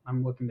 and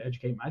I'm looking to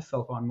educate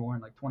myself on more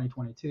in like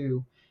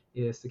 2022,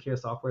 is secure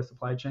software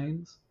supply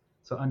chains.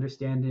 So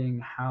understanding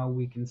how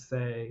we can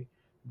say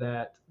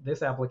that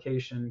this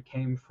application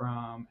came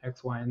from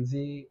X, Y, and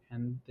Z,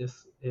 and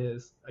this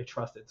is a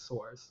trusted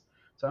source.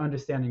 So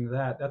understanding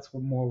that, that's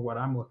more what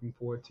I'm looking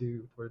forward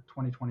to for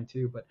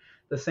 2022. But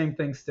the same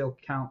things still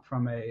count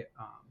from a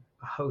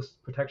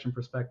host protection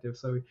perspective.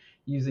 So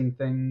using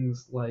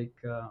things like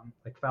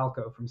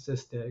Falco from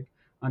Sysdig,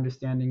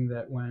 understanding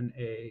that when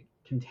a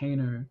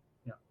container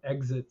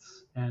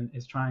exits and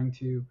is trying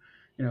to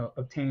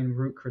obtain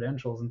root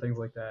credentials and things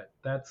like that,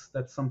 that's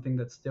something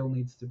that still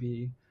needs to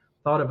be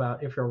thought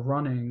about if you're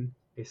running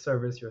a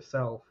service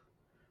yourself.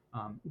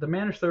 The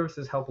managed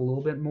services help a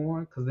little bit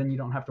more because then you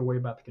don't have to worry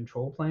about the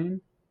control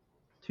plane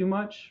too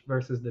much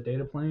versus the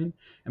data plane.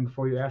 And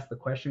before you ask the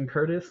question,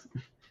 Curtis,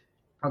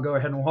 I'll go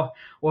ahead and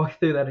walk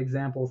through that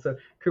example. So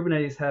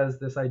Kubernetes has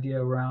this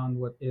idea around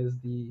what is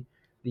the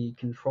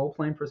control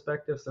plane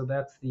perspective. So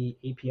that's the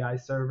API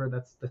server.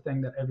 That's the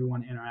thing that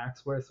everyone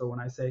interacts with. So when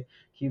I say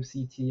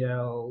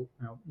kubectl,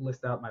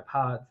 list out my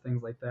pods,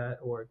 things like that,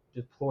 or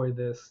deploy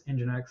this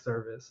Nginx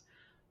service,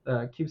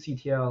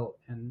 kubectl,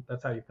 and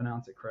that's how you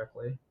pronounce it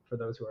correctly for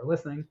those who are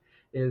listening,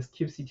 is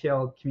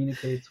kubectl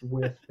communicates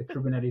with the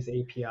Kubernetes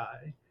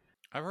API.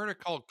 I've heard it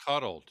called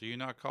cuddle. Do you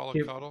not call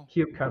it cuddle?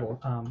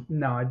 Kubectl.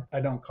 No,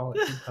 I don't call it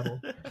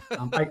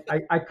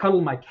kubectl. I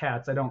cuddle my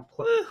cats. I don't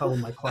cuddle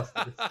my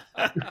clusters.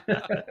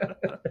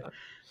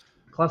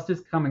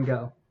 Clusters come and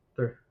go.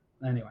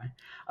 Anyway.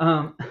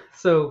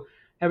 So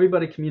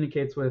everybody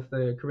communicates with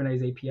the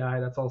Kubernetes API.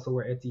 That's also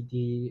where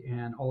etcd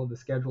and all of the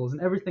schedules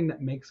and everything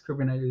that makes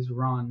Kubernetes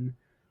run.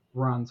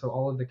 So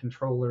all of the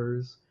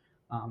controllers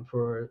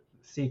for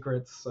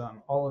secrets,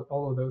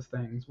 all of those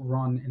things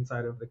run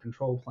inside of the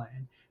control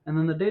plane. And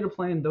then the data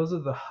plane, those are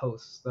the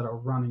hosts that are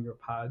running your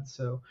pods.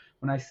 So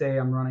when I say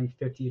I'm running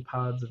 50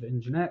 pods of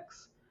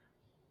Nginx,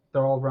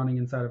 they're all running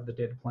inside of the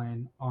data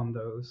plane on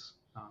those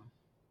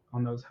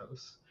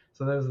hosts.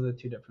 So those are the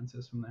two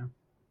differences from there.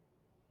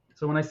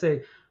 So when I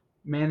say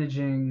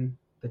managing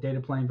the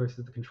data plane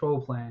versus the control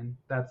plane,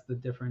 that's the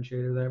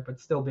differentiator there, but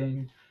still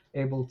being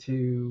able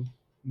to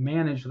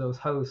manage those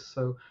hosts.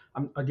 So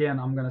I'm going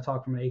to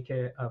talk from an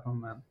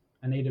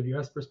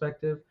AWS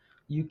perspective.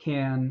 You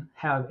can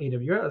have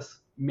AWS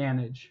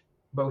manage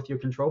both your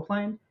control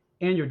plane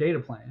and your data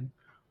plane,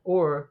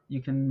 or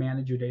you can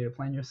manage your data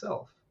plane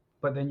yourself.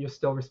 But then you're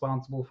still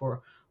responsible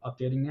for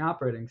updating the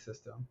operating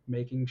system,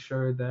 making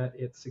sure that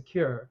it's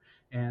secure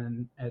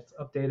and it's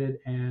updated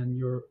and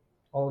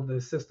all of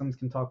the systems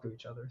can talk to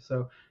each other.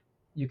 So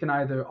you can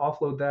either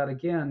offload that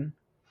again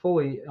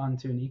fully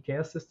onto an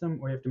EKS system,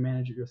 or you have to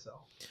manage it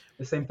yourself.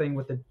 The same thing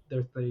with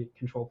the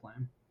control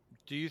plane.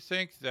 Do you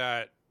think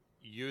that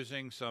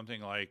using something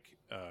like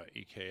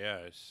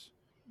EKS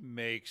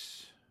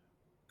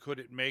could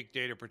it make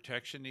data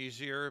protection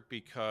easier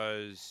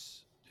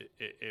because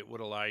it would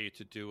allow you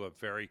to do a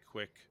very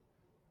quick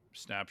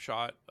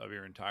snapshot of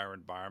your entire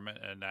environment,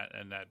 and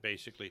that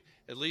basically,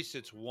 at least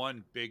it's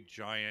one big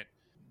giant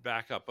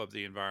backup of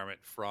the environment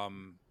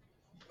from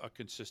a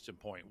consistent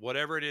point,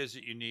 whatever it is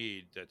that you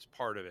need, that's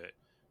part of it,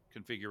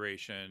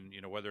 configuration,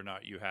 whether or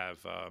not you have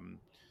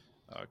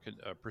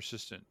a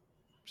persistent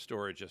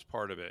storage as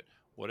part of it,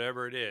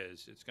 whatever it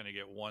is, it's going to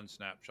get one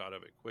snapshot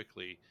of it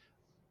quickly.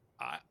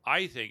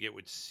 I think it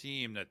would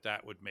seem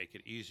that would make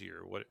it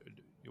easier. What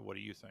do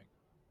you think?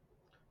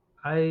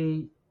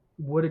 I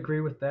would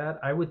agree with that.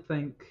 I would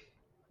think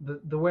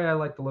the way I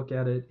like to look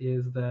at it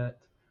is that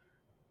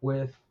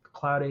with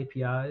cloud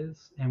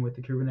APIs and with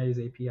the Kubernetes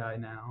API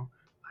now,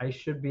 I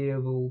should be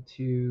able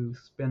to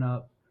spin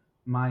up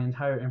my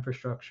entire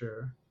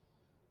infrastructure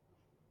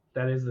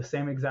that is the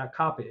same exact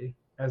copy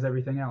as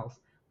everything else.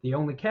 The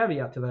only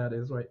caveat to that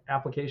is, right,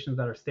 applications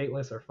that are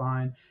stateless are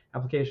fine.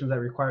 Applications that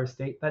require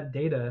state, that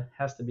data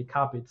has to be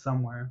copied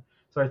somewhere.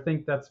 So I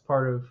think that's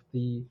part of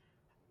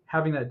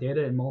having that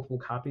data in multiple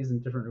copies in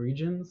different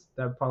regions.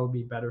 That would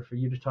probably be better for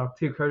you to talk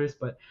to, Curtis.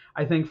 But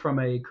I think from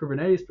a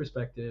Kubernetes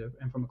perspective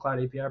and from a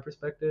cloud API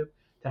perspective,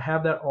 to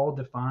have that all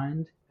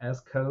defined as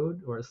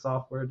code or as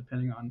software,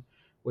 depending on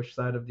which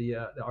side of the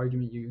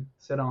argument you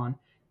sit on,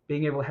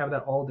 being able to have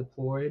that all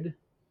deployed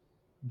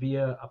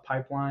via a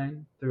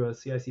pipeline through a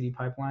CI/CD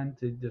pipeline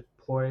to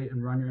deploy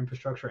and run your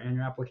infrastructure and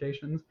your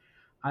applications.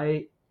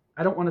 I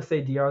don't want to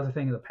say DR is a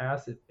thing of the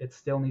past. It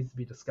still needs to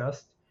be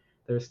discussed.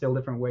 There's still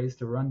different ways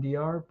to run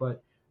DR,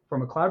 but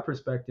from a cloud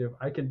perspective,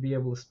 I could be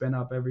able to spin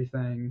up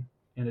everything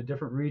in a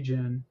different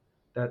region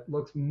that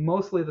looks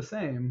mostly the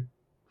same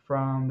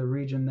from the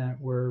region that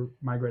we're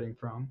migrating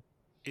from.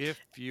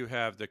 If you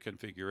have the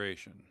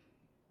configuration.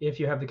 If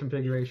you have the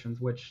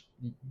configurations, which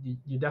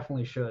you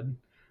definitely should.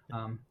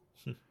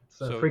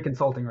 So free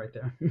consulting right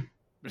there.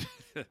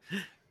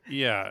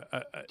 Yeah.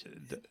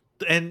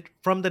 And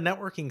from the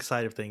networking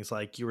side of things,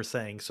 like you were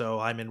saying, so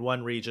I'm in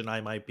one region,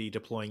 I might be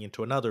deploying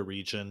into another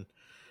region.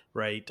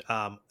 right?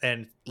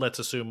 And let's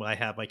assume I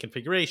have my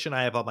configuration,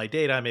 I have all my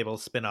data, I'm able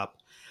to spin up.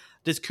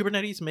 Does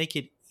Kubernetes make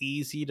it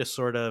easy to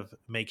sort of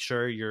make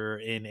sure you're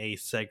in a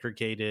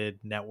segregated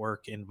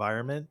network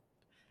environment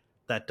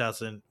that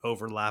doesn't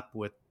overlap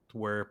with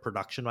where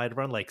production might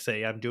run? Like,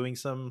 say, I'm doing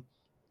some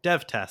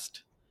dev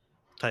test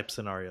type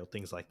scenario,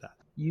 things like that.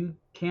 You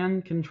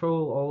can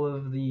control all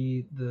of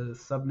the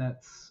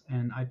subnets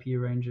and IP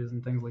ranges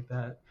and things like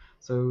that.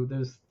 So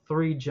there's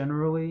three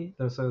generally.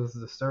 So there's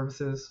the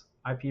services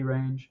IP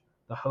range,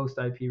 the host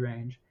IP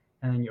range,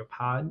 and then your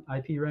pod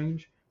IP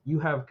range. You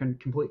have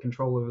complete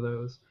control over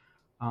those,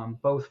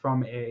 both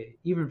from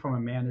even from a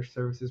managed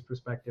services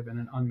perspective and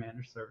an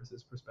unmanaged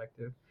services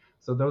perspective.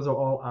 So those are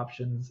all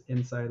options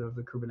inside of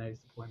the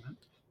Kubernetes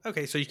deployment.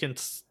 Okay, so you can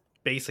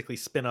basically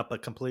spin up a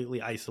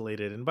completely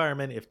isolated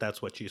environment if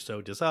that's what you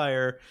so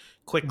desire,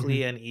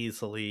 quickly and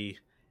easily.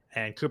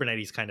 And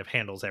Kubernetes kind of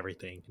handles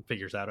everything and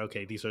figures out,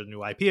 okay, these are the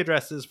new IP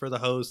addresses for the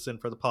hosts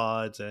and for the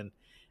pods and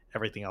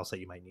everything else that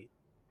you might need.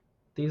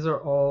 These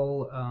are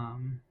all,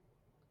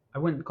 I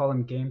wouldn't call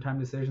them game time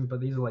decisions, but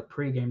these are like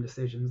pre-game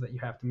decisions that you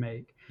have to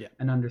make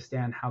and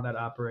understand how that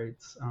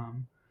operates.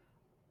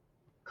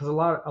 Because a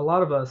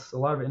lot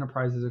of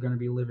enterprises are going to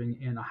be living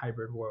in a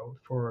hybrid world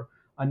for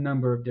a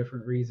number of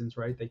different reasons,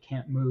 right? They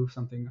can't move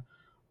something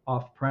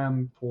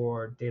off-prem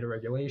for data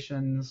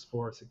regulations,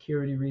 for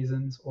security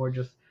reasons, or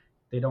just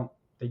they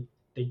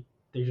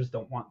just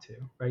don't want to,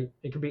 right?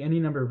 It could be any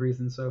number of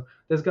reasons. So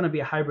there's going to be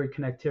a hybrid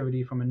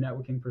connectivity from a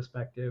networking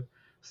perspective.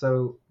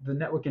 So the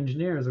network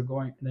engineers and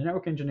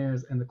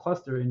the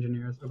cluster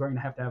engineers are going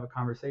to have a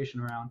conversation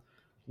around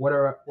what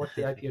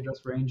the IP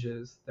address range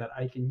is that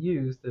I can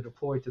use to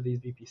deploy to these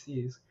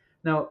VPCs.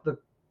 Now the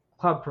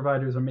cloud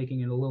providers are making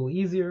it a little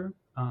easier.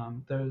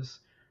 There's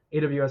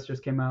AWS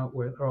just came out.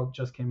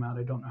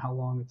 I don't know how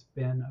long it's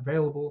been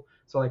available.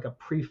 So like a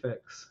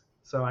prefix.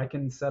 So I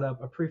can set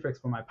up a prefix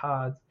for my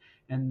pods,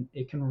 and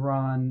it can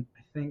run.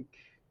 I think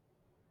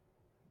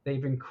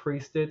they've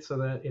increased it so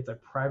that it's a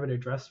private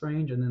address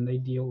range, and then they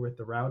deal with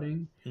the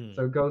routing.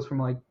 So it goes from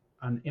like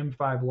an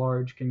M5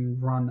 large can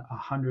run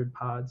 100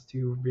 pods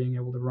to being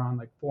able to run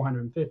like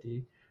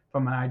 450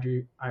 from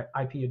an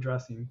IP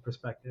addressing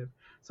perspective.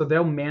 So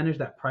they'll manage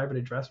that private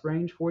address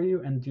range for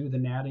you and do the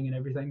natting and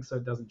everything so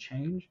it doesn't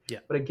change. Yeah.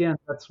 But again,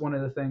 that's one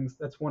of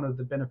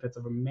the benefits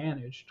of a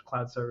managed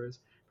cloud service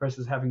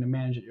versus having to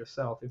manage it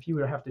yourself. If you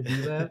would have to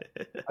do that,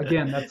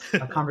 again, that's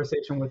a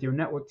conversation with your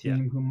network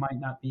team who might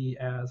not be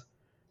as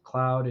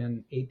cloud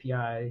and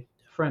API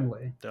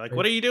friendly. They're like, right?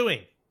 What are you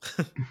doing?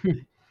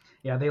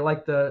 Yeah,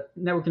 the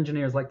network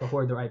engineers like to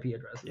hoard their IP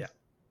addresses. Yeah.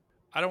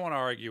 I don't want to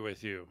argue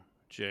with you,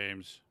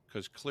 James,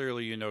 because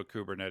clearly you know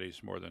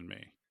Kubernetes more than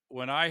me.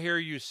 When I hear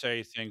you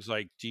say things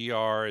like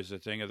DR is a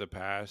thing of the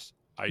past,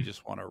 I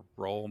just want to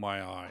roll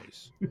my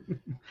eyes.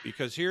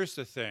 Because here's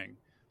the thing.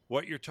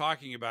 What you're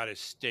talking about is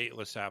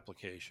stateless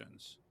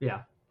applications.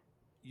 Yeah.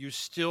 You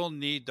still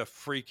need the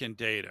freaking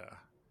data,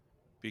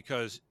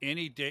 because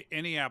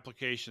any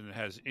application that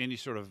has any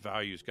sort of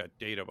value's got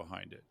data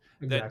behind it.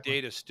 Exactly. That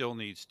data still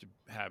needs to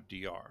have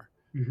DR,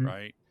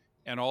 right?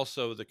 And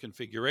also the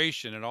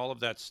configuration and all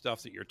of that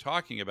stuff that you're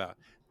talking about,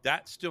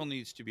 that still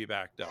needs to be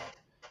backed up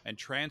and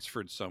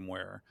transferred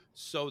somewhere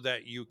so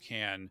that you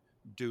can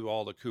do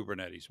all the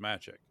Kubernetes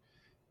magic.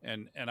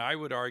 And I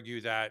would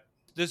argue that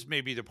this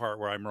may be the part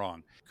where I'm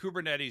wrong.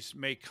 Kubernetes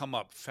may come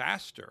up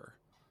faster,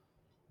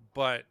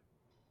 but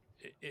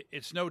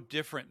it's no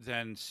different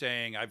than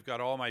saying I've got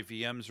all my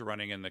VMs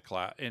running in the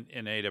cloud in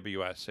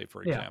AWS, say,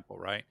 for example,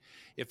 right?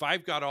 If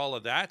I've got all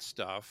of that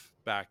stuff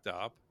backed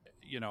up,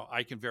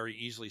 I can very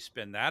easily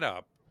spin that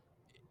up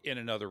in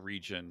another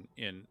region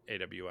in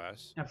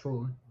AWS.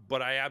 Absolutely.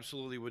 But I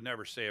absolutely would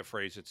never say a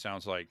phrase that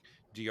sounds like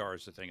DR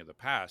is a thing of the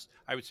past.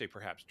 I would say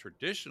perhaps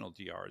traditional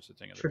DR is a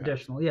thing of the past.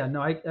 Traditional, yeah.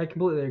 No, I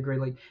completely agree.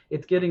 Like,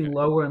 it's getting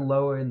lower and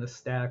lower in the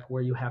stack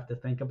where you have to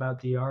think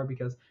about DR,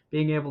 because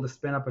being able to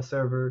spin up a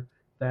server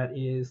that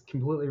is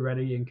completely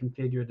ready and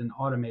configured and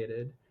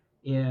automated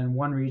in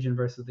one region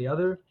versus the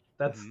other,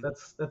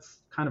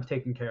 that's kind of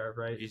taken care of,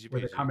 right? Easy peasy.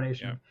 With a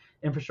combination of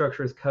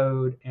infrastructure as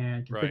code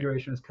and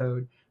configuration as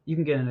code, you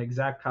can get an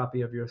exact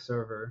copy of your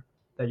server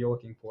that you're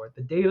looking for.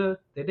 The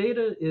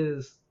data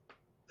is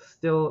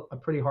still a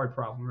pretty hard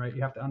problem, right?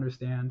 You have to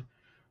understand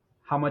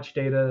how much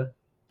data,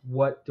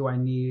 what do I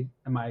need?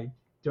 Am I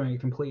doing a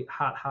complete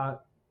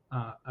hot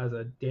as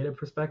a data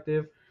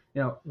perspective?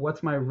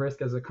 What's my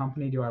risk as a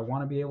company? Do I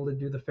want to be able to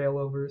do the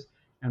failovers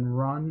and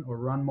run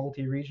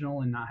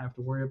multi-regional and not have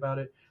to worry about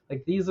it?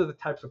 Like, these are the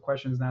types of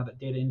questions now that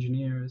data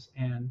engineers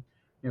and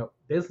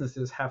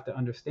businesses have to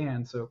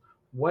understand. So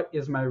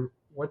what's my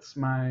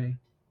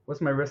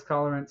risk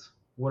tolerance?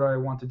 What do I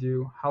want to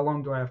do? How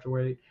long do I have to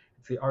wait?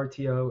 It's the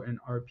RTO and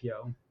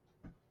RPO.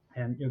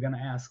 And you're going to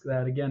ask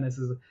that again. This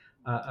is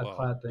a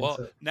cloud thing. Well,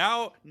 so.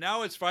 now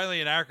it's finally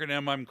an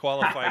acronym I'm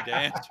qualified to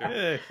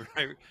answer.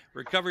 Right?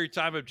 Recovery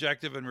time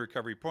objective and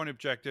recovery point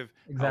objective.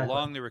 Exactly. How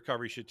long the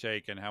recovery should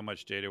take and how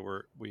much data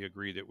we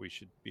agree that we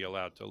should be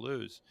allowed to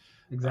lose.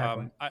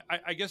 Exactly.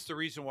 I guess the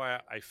reason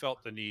why I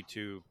felt the need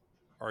to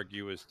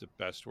argue is the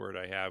best word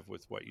I have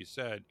with what you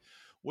said,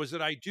 was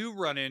that I do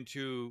run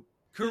into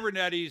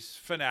Kubernetes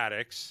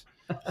fanatics,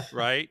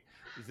 right?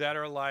 That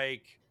are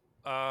like,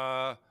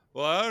 well,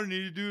 I don't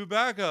need to do a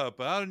backup.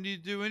 I don't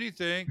need to do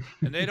anything,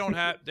 and they don't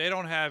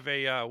have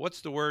a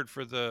what's the word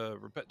for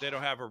they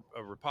don't have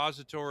a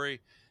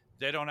repository.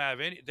 They don't have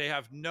any. They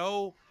have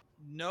no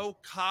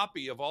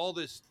copy of all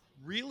this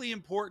really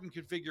important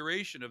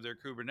configuration of their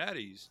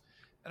Kubernetes.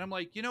 And I'm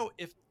like,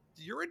 if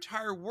your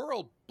entire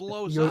world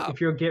blows up, if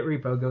your Git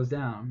repo goes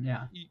down,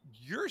 yeah,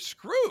 you're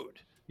screwed.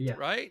 yeah,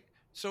 Right.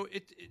 So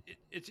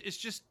it's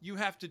just, you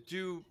have to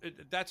do.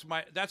 That's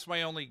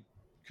my only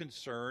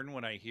concern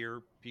when I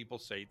hear people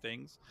say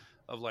things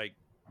of like,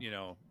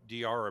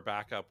 DR or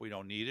backup, we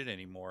don't need it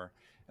anymore.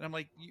 And I'm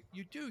like,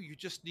 you do. You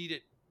just need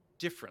it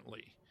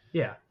differently.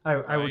 yeah. I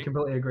would Right?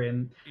 completely agree,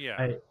 and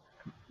Yeah.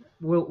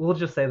 we'll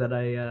just say that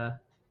That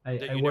I you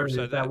never worded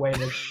said it that that. way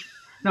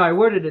no, I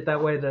worded it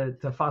that way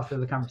to foster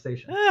the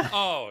conversation.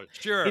 Oh,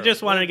 sure. He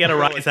just wanted to get a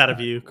We'll go rise with out of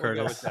that. you, We'll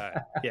go with Curtis.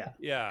 that. Yeah.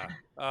 Yeah.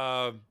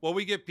 Well,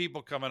 we get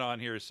people coming on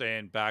here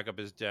saying backup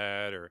is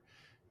dead or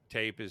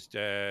tape is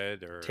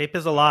dead or Tape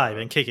is alive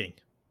and kicking.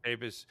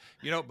 tape is.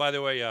 By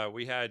the way,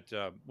 we had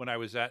when I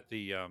was at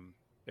the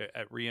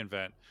at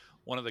reInvent,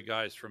 one of the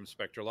guys from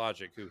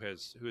SpectraLogic who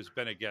has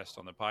been a guest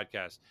on the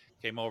podcast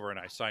came over, and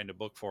I signed a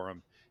book for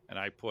him, and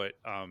I put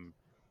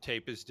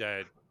tape is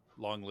dead,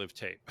 long live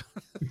tape.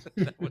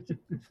 that was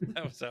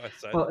how I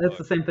signed Well, the it's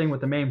the book. same thing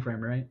with the mainframe,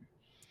 right?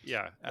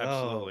 Yeah,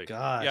 absolutely. Oh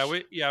gosh.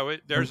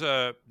 There's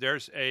a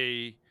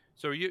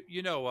so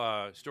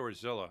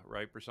Storagezilla,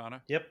 right,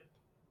 Persona? Yep.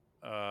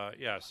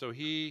 Yeah, so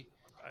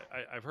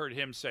I've heard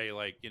him say,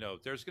 like,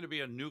 there's going to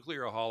be a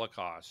nuclear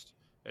holocaust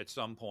at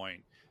some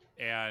point,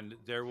 and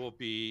there will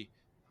be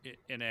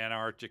in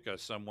Antarctica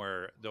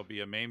somewhere, there'll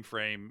be a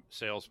mainframe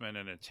salesman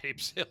and a tape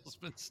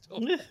salesman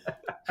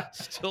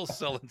still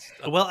selling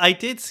stuff. Well, I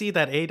did see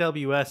that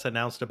AWS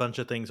announced a bunch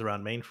of things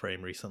around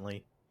mainframe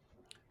recently.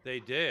 They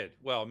did.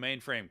 Well,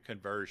 mainframe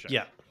conversion.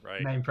 Yeah.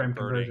 Right. Mainframe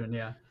Converting. conversion,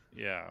 yeah.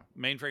 Yeah,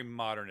 mainframe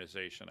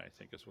modernization, I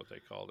think is what they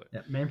called it.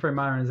 Yeah, mainframe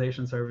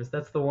modernization service.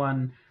 That's the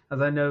one,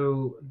 as I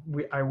know,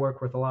 I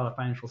work with a lot of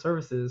financial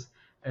services,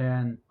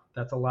 and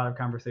that's a lot of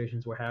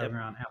conversations we're having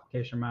around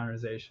application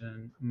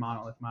modernization,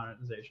 monolith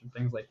modernization,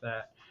 things like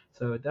that.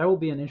 So that will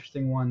be an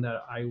interesting one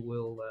that I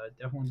will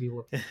definitely be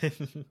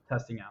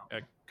testing out.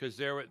 Because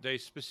they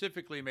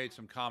specifically made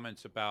some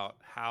comments about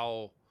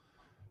how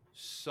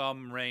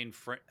some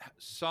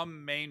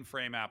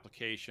mainframe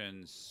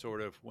applications sort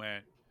of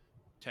went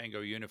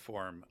Tango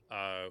uniform,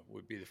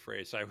 would be the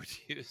phrase I would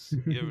use.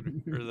 You ever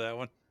heard of that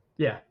one?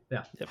 Yeah.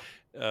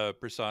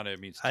 Persona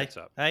means tits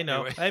up. I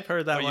know. Anyway. I've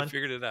heard that one. You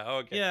figured it out. Oh,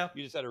 okay. Yeah.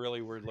 You just had a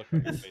really weird look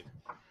on your face.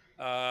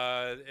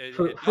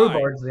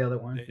 Foobar's the other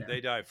one.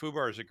 They died.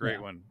 Fubar is a great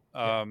one.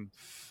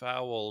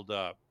 Fouled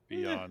up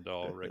beyond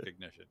all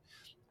recognition.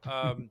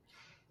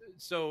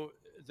 So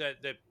that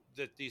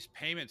these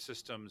payment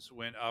systems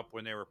went up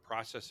when they were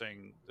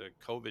processing the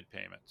COVID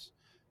payments.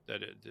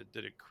 That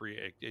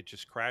it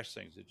just crashed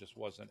things. It just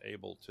wasn't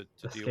able to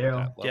deal with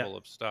that level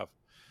of stuff.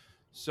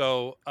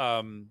 So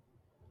and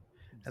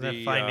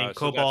then finding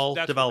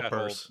COBOL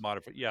developers.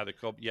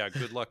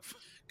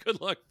 Good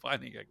luck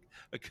finding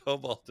a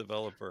COBOL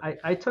developer.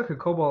 I took a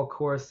COBOL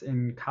course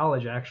in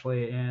college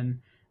actually, and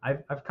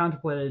I've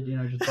contemplated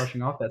just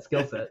brushing off that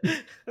skill set.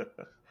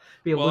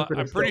 Well,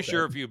 I'm pretty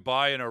sure if you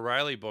buy an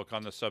O'Reilly book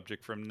on the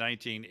subject from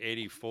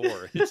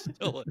 1984,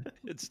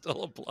 it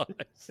still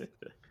applies.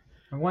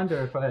 I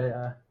wonder if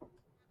I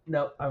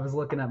was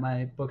looking at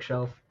my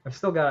bookshelf. I've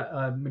still got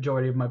a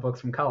majority of my books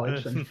from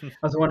college, and I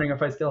was wondering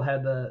if I still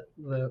had the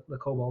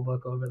COBOL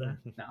book over there.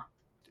 No.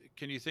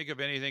 Can you think of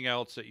anything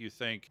else that you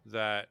think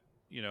that,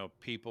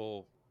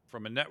 people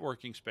from a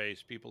networking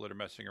space, people that are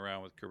messing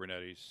around with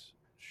Kubernetes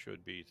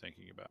should be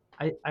thinking about?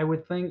 I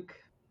would think,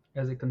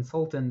 as a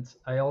consultant,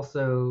 I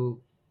also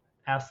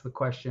ask the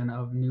question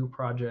of new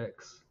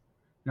projects.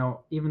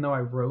 Even though I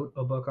wrote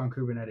a book on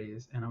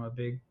Kubernetes and I'm a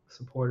big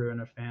supporter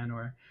and a fan,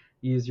 or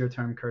use your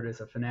term, Curtis,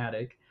 a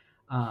fanatic,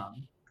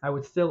 I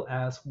would still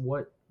ask,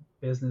 what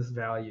business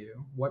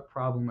value, what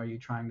problem are you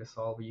trying to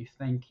solve, or you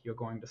think you're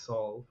going to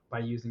solve by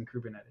using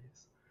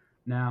Kubernetes?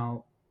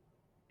 Now,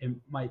 it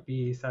might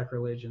be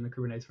sacrilege in the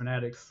Kubernetes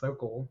fanatics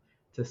circle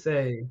to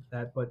say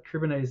that, but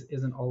Kubernetes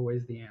isn't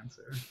always the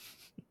answer.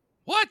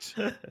 What?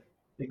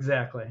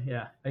 Exactly.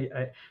 Yeah,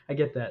 I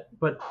get that.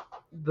 But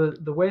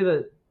the way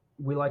that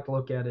we like to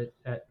look at it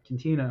at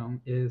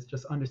Continuum is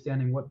just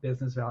understanding what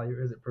business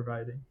value is it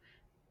providing.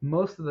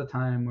 Most of the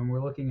time when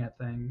we're looking at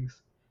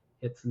things,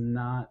 it's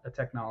not a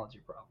technology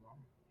problem.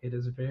 It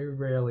is very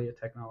rarely a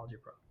technology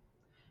problem.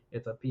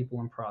 It's a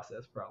people and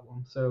process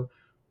problem. So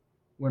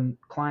when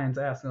clients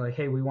ask, they're like,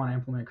 hey, we want to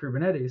implement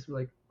Kubernetes, we're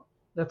like,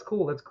 that's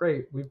cool, that's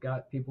great. We've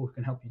got people who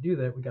can help you do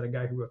that. We got a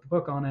guy who wrote the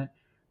book on it.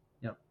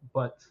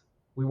 But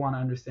we want to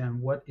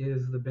understand, what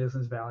is the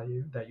business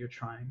value that you're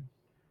trying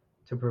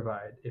to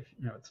provide. If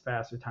it's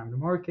faster time to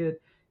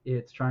market,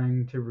 it's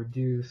trying to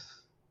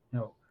reduce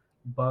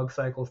bug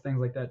cycles, things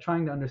like that,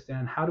 trying to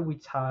understand, how do we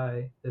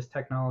tie this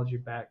technology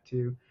back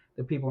to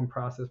the people and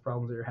process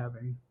problems that you're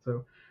having.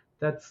 So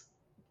that's,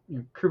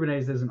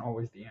 Kubernetes isn't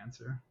always the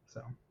answer.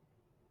 So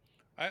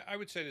I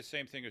would say the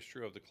same thing is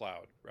true of the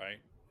cloud, right?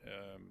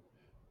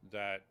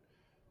 That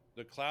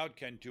the cloud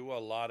can do a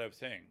lot of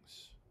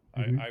things.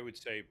 Mhm. I would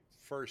say,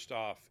 first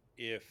off,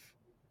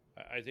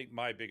 I think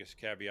my biggest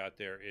caveat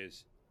there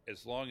is,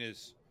 as long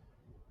as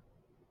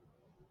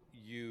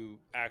you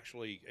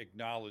actually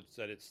acknowledge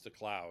that it's the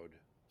cloud,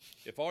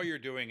 if all you're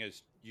doing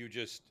is you're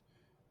just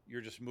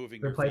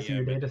moving Replacing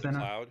your VM data into the center.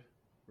 cloud,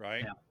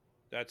 right?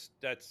 Yeah.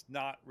 That's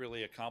not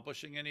really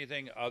accomplishing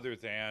anything other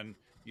than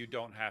you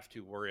don't have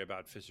to worry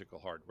about physical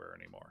hardware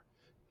anymore.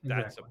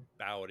 That's Exactly.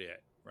 about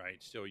it,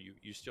 right? So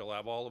you still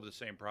have all of the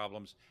same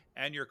problems,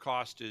 and your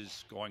cost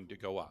is going to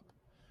go up,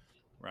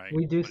 right?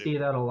 We do But see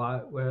that a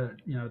lot with,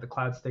 the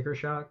cloud sticker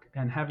shock,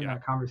 and having Yeah.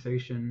 that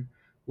conversation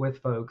with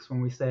folks when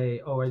we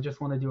say, oh, I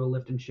just want to do a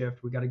lift and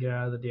shift. We got to get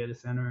out of the data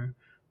center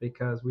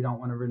because we don't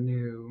want to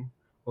renew,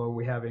 or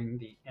we're having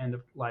the end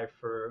of life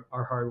for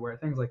our hardware,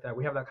 things like that.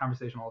 We have that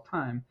conversation all the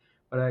time.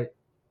 But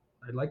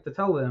I'd like to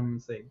tell them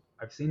and say,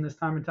 I've seen this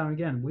time and time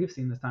again. We've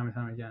seen this time and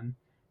time again,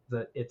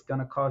 that it's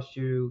going to cost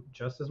you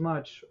just as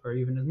much or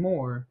even as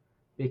more,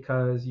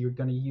 because you're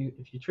going to use,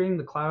 if you're treating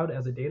the cloud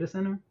as a data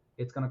center,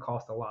 it's going to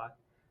cost a lot.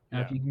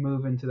 Now, if Yeah. you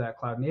move into that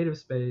cloud native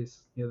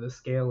space, the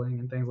scaling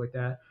and things like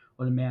that,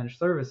 or the managed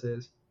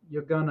services,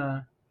 you're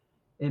gonna,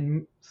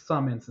 in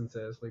some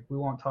instances, like we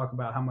won't talk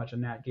about how much a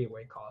NAT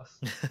gateway costs,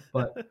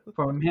 but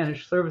from a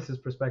managed services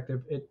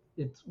perspective,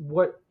 it's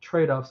what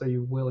trade-offs are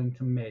you willing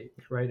to make,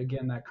 right?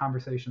 Again, that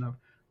conversation of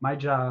my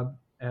job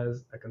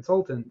as a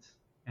consultant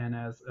and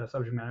as a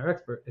subject matter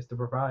expert is to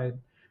provide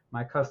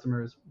my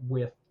customers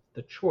with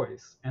the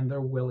choice, and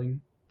they're willing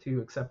to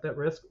accept that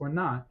risk or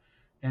not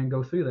and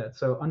go through that.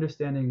 So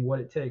understanding what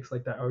it takes,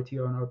 like that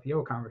RTO and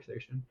RPO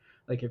conversation.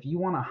 Like if you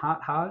want a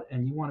hot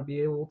and you want to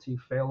be able to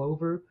fail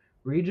over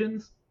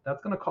regions,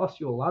 that's going to cost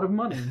you a lot of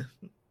money.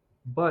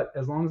 But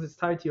as long as it's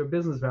tied to your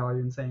business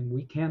value and saying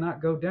we cannot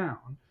go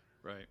down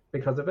Right.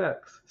 because of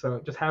X.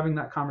 So just having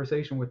that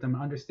conversation with them,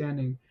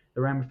 understanding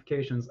the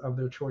ramifications of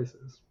their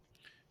choices.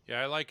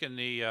 Yeah, I liken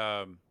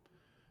the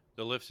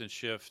lift and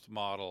shift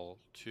model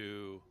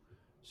to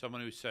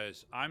someone who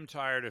says, I'm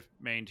tired of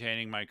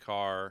maintaining my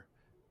car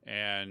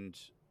and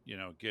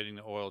getting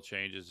the oil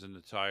changes and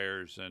the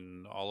tires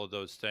and all of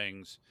those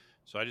things.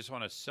 So I just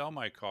want to sell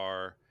my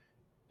car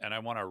and I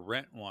want to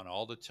rent one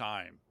all the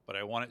time, but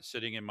I want it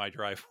sitting in my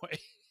driveway.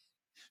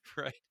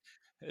 Right?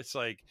 It's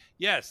like,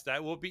 yes,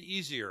 that will be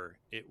easier.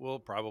 It will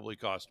probably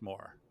cost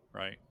more,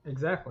 right?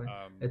 Exactly.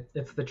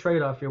 It's the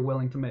trade-off you're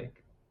willing to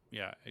make.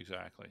 Yeah,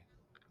 exactly.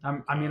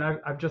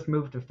 I've just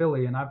moved to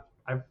Philly, and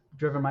I've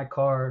driven my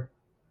car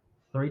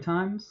 3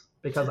 times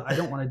because I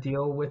don't want to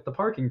deal with the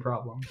parking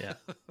problem. Yeah.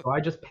 So I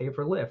just pay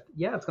for Lyft.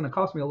 Yeah, it's going to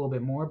cost me a little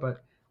bit more,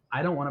 but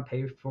I don't want to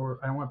pay for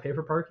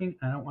parking,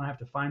 and I don't want to have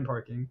to find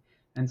parking.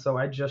 And so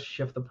I just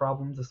shift the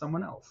problem to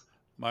someone else.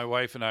 My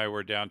wife and I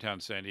were downtown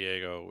San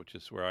Diego, which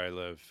is where I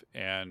live,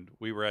 and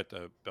we were at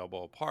the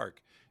Balboa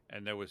Park,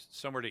 and there was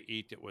somewhere to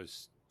eat that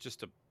was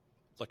just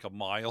like a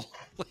mile,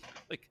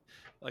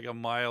 like a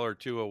mile or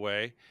two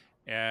away.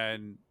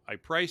 And I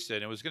priced it,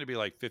 and it was going to be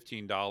like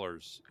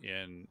 $15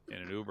 in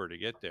an Uber to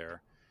get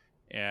there.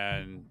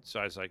 And so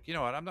I was like, you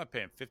know what? I'm not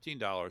paying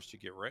 $15 to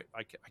get right.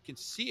 I can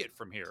see it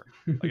from here.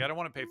 Like, I don't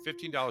want to pay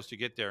 $15 to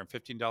get there and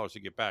 $15 to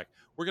get back.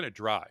 We're going to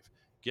drive.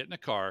 Get in a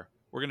car.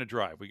 We're going to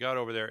drive. We got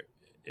over there.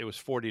 It was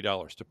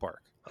 $40 to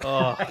park.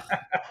 Oh,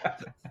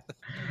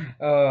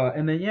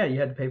 And then you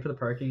had to pay for the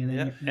parking, and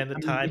then yeah. And the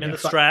time and the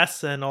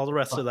stress and all the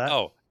rest of that.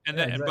 Oh, and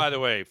then, Yeah, and by the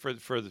way,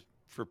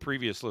 for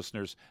previous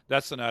listeners,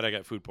 that's the night I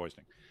got food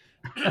poisoning.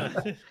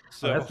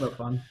 So that's no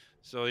fun.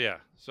 So yeah,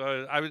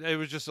 so it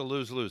was just a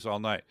lose all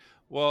night.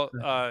 Well,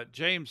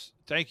 James,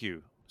 thank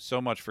you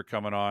so much for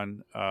coming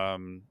on.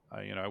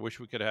 I wish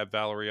we could have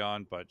Valerie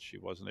on, but she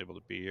wasn't able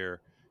to be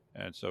here.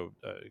 And so,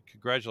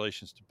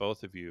 congratulations to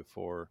both of you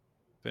for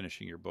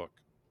finishing your book.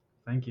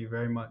 Thank you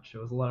very much. It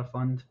was a lot of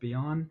fun to be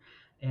on,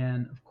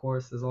 and of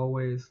course, as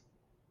always,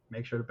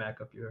 make sure to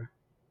back up your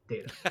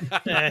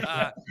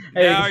data.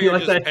 Now you're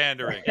like just that.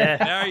 pandering. Yeah.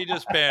 Now you're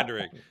just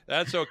pandering.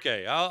 That's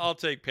okay. I'll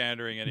take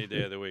pandering any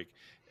day of the week.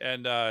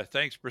 And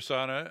thanks,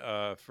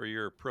 Prasanna, for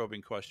your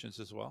probing questions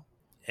as well.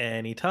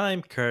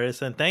 Anytime,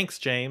 Curtis, and thanks,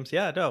 James.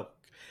 Yeah, no,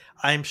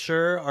 I'm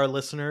sure our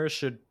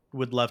listeners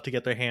would love to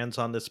get their hands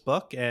on this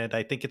book, and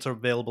I think it's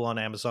available on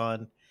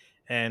Amazon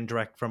and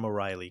direct from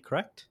O'Reilly,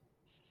 correct?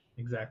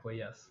 Exactly,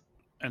 yes.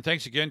 And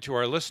thanks again to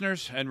our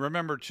listeners. And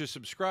remember to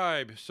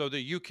subscribe so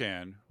that you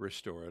can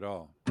restore it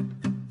all.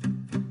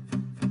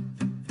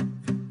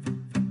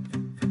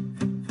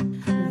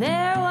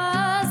 There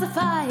was a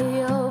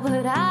file,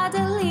 but I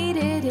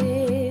deleted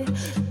it.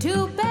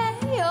 Too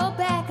bad your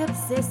backup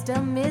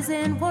system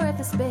isn't worth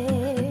a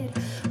spit.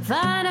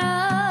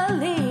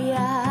 Finally,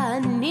 I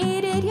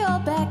needed your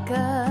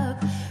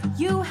backup.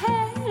 You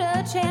had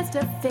a chance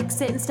to fix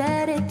it,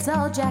 instead it's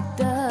all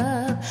jacked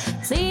up.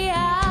 See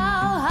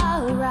how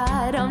I'll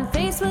write on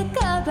Facebook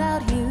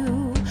about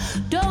you.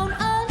 Don't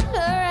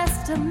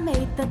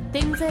underestimate the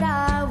things that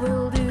I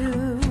will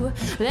do.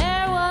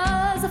 There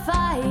was a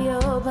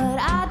file, but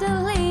I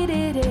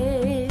deleted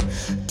it.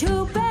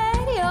 Too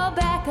bad your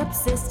backup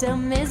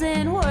system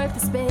isn't worth the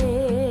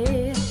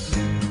space.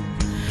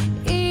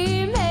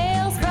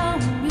 Emails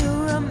from you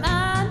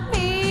remind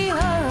me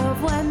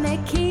of when they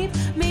keep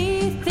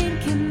me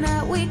thinking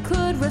that we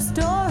could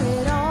restore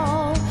it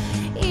all.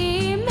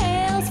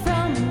 Emails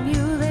from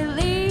you, they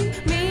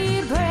leave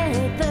me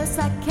breathless.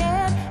 I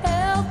can't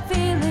help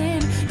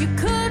feeling you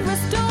could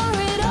restore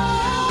it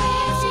all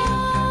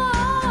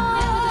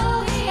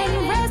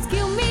and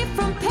rescue me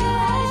from pain.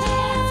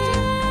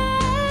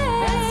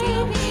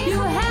 You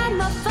had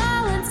my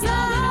file inside.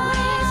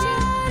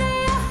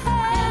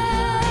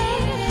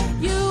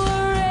 You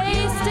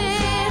erased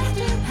it.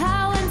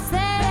 How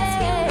insane.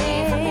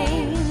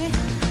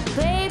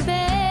 Baby,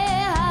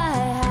 I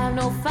have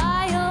no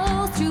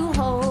files to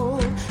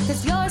hold,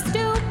 'cause your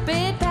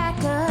stupid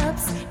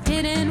backups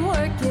didn't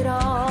work at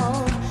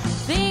all.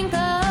 Think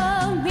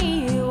of me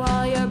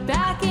while you're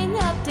backing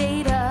up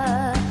data.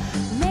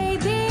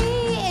 Maybe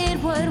it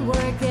would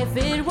work if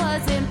it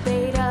wasn't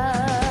beta.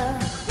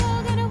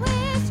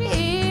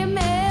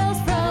 Emails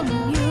from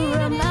you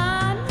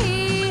remind me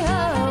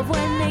of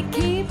when they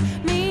keep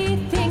me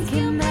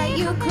thinking that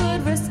you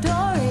could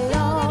restore it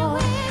all.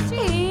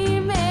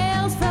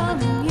 Emails from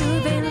you,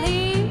 they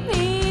leave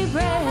me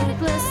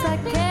breathless. I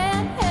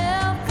can't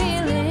help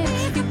feeling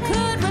you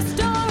could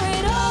restore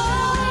it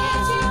all.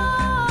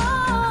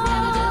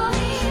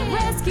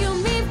 Rescue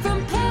me from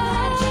pain.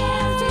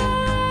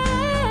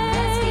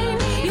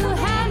 You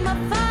had my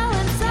file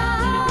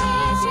inside.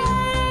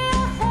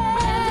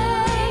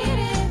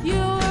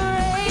 You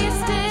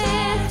erased it.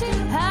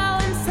 How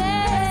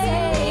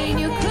insane.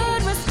 You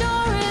could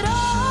restore it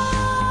all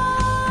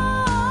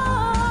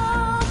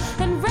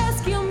and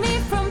rescue me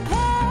from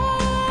pain.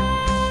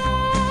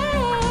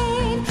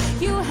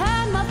 You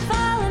had my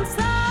file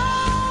inside.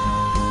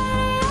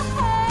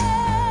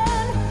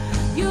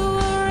 You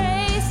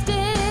erased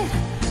it.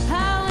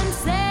 How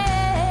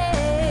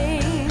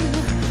insane.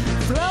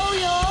 Throw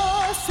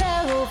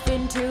yourself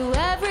into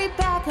every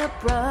backup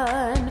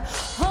run,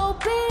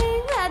 hoping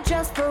that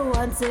just for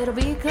once it'll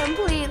be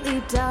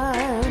completely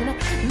done.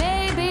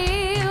 Maybe